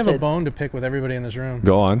really I actually have a tilted. bone to pick with everybody in this room.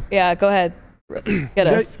 Go on. Yeah, go ahead. Get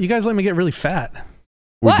us. You guys let me get really fat.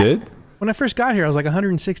 What? We did? When I first got here, I was like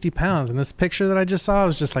 160 pounds, and this picture that I just saw, I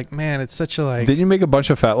was just like, man, it's such a like. Did you make a bunch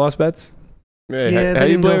of fat loss bets? Hey, Yeah, how they you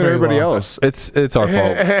didn't go blaming very everybody well. else? It's our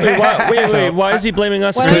fault. Wait. Why is he blaming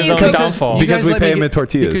us Why for don't his you own cook- downfall? You Because guys we let pay me him get- in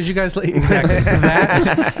tortillas. Because you guys exactly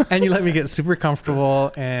that, and you let me get super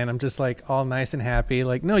comfortable, and I'm just like all nice and happy.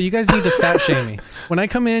 Like, no, you guys need to fat shame me. When I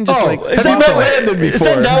come in, just like is talk that away. not Is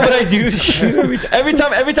that not what I do to you? Every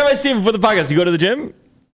time I see him before the podcast, you go to the gym?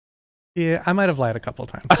 Yeah, I might have lied a couple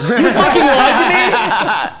times.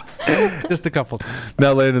 Just a couple times.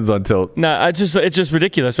 Now Landon's on tilt. No, it's just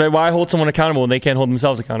ridiculous, right? Why hold someone accountable when they can't hold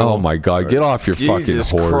themselves accountable? Oh my God. Get off your fucking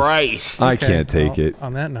Jesus horse. Christ. I Okay, can't take well, it.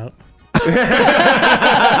 On that note,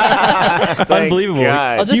 Unbelievable.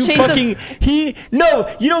 God. I'll just You change fucking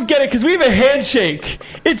no, you don't get it because we have a handshake.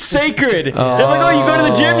 It's sacred. And I'm like, oh, you go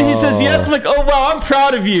to the gym? He says yes. I'm like, oh wow, I'm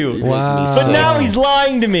proud of you. wow. But now he's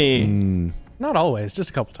lying to me. Not always,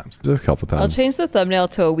 just a couple times. Just a couple times. I'll change the thumbnail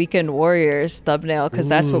to a Weekend Warriors thumbnail because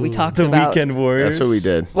that's what we talked The about. Weekend Warriors. That's what we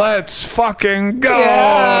did. Let's fucking go.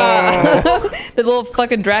 Yeah. The little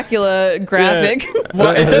fucking Dracula graphic.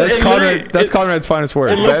 Well, it does- That's Conrad's finest work.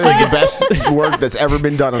 That is the best work that's ever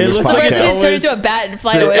been done on It this looks So like it's it's podcast. just turn always- into a bat and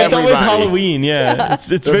fly it's away. It's always Everybody. Halloween. Yeah,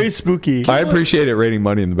 it's very spooky. I appreciate it raining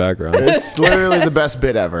money in the background. It's literally the best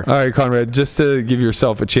bit ever. All right, Conrad, just to give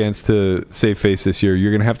yourself a chance to save face this year,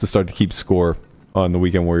 you're going to have to start to keep score on the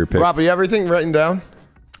Weekend Warrior picks. Rob, you have everything written down?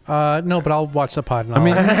 No, but I'll watch the pod. And I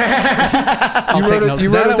mean, I'll you take wrote it- notes. you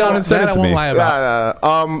wrote That it I down won't- and sent that it I to won't me. lie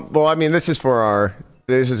about. Well, I mean, this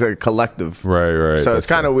is a collective. right. So it's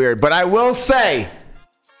kind of weird. But I will say,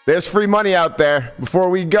 there's free money out there. Before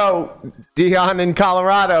we go, Dion in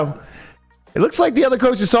Colorado. It looks like the other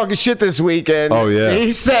coach was talking shit this week. And Oh, yeah.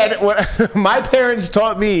 he said, what my parents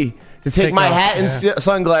taught me to take my off, hat and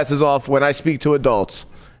sunglasses off when I speak to adults.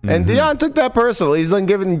 And Dion took that personally. He's done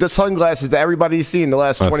giving the sunglasses to everybody he's seen the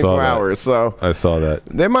last I saw 24 that. hours. So I saw that.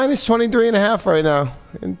 they're minus 23.5 right now.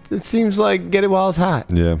 And it seems like get it while it's hot.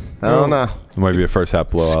 Yeah. I don't know. It might be a first half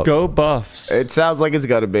blowout. Go Buffs. It sounds like it's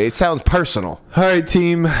got to be. It sounds personal. All right,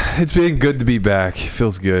 team. It's been good to be back. It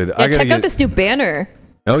feels good. Yeah, check out this new banner.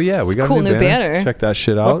 Oh, yeah. We got cool a new new banner. Check that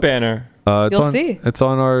shit out. What banner? It's You'll on, see. It's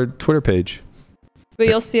on our Twitter page. But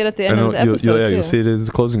you'll see it at the end of this you'll- episode, too. you'll see it as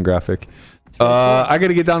a closing graphic. really cool. I got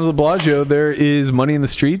to get down to the Bellagio. There is money in the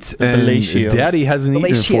streets, and Bellagio. Daddy hasn't eaten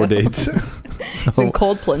in 4 Bellagio. days. It's been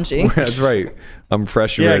cold plunging. That's right. I'm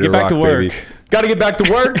fresh and Yeah, ready get to back rock, to work. baby. Got to get back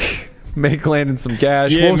to work. Make Landon some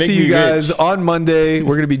cash. Yeah, we'll make see me you guys rich. on Monday.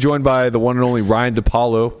 We're going to be joined by the one and only Ryan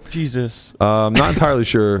DePaulo. Jesus. Not entirely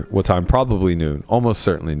sure what time. Probably noon. Almost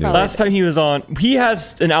certainly noon. Probably. Last time he was on, he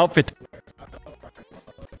has an outfit.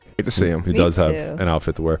 Good to see him. He Me does have too. an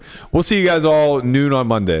outfit to wear. We'll see you guys all noon on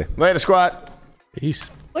Monday. Later, squad. Peace.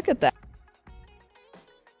 Look at that.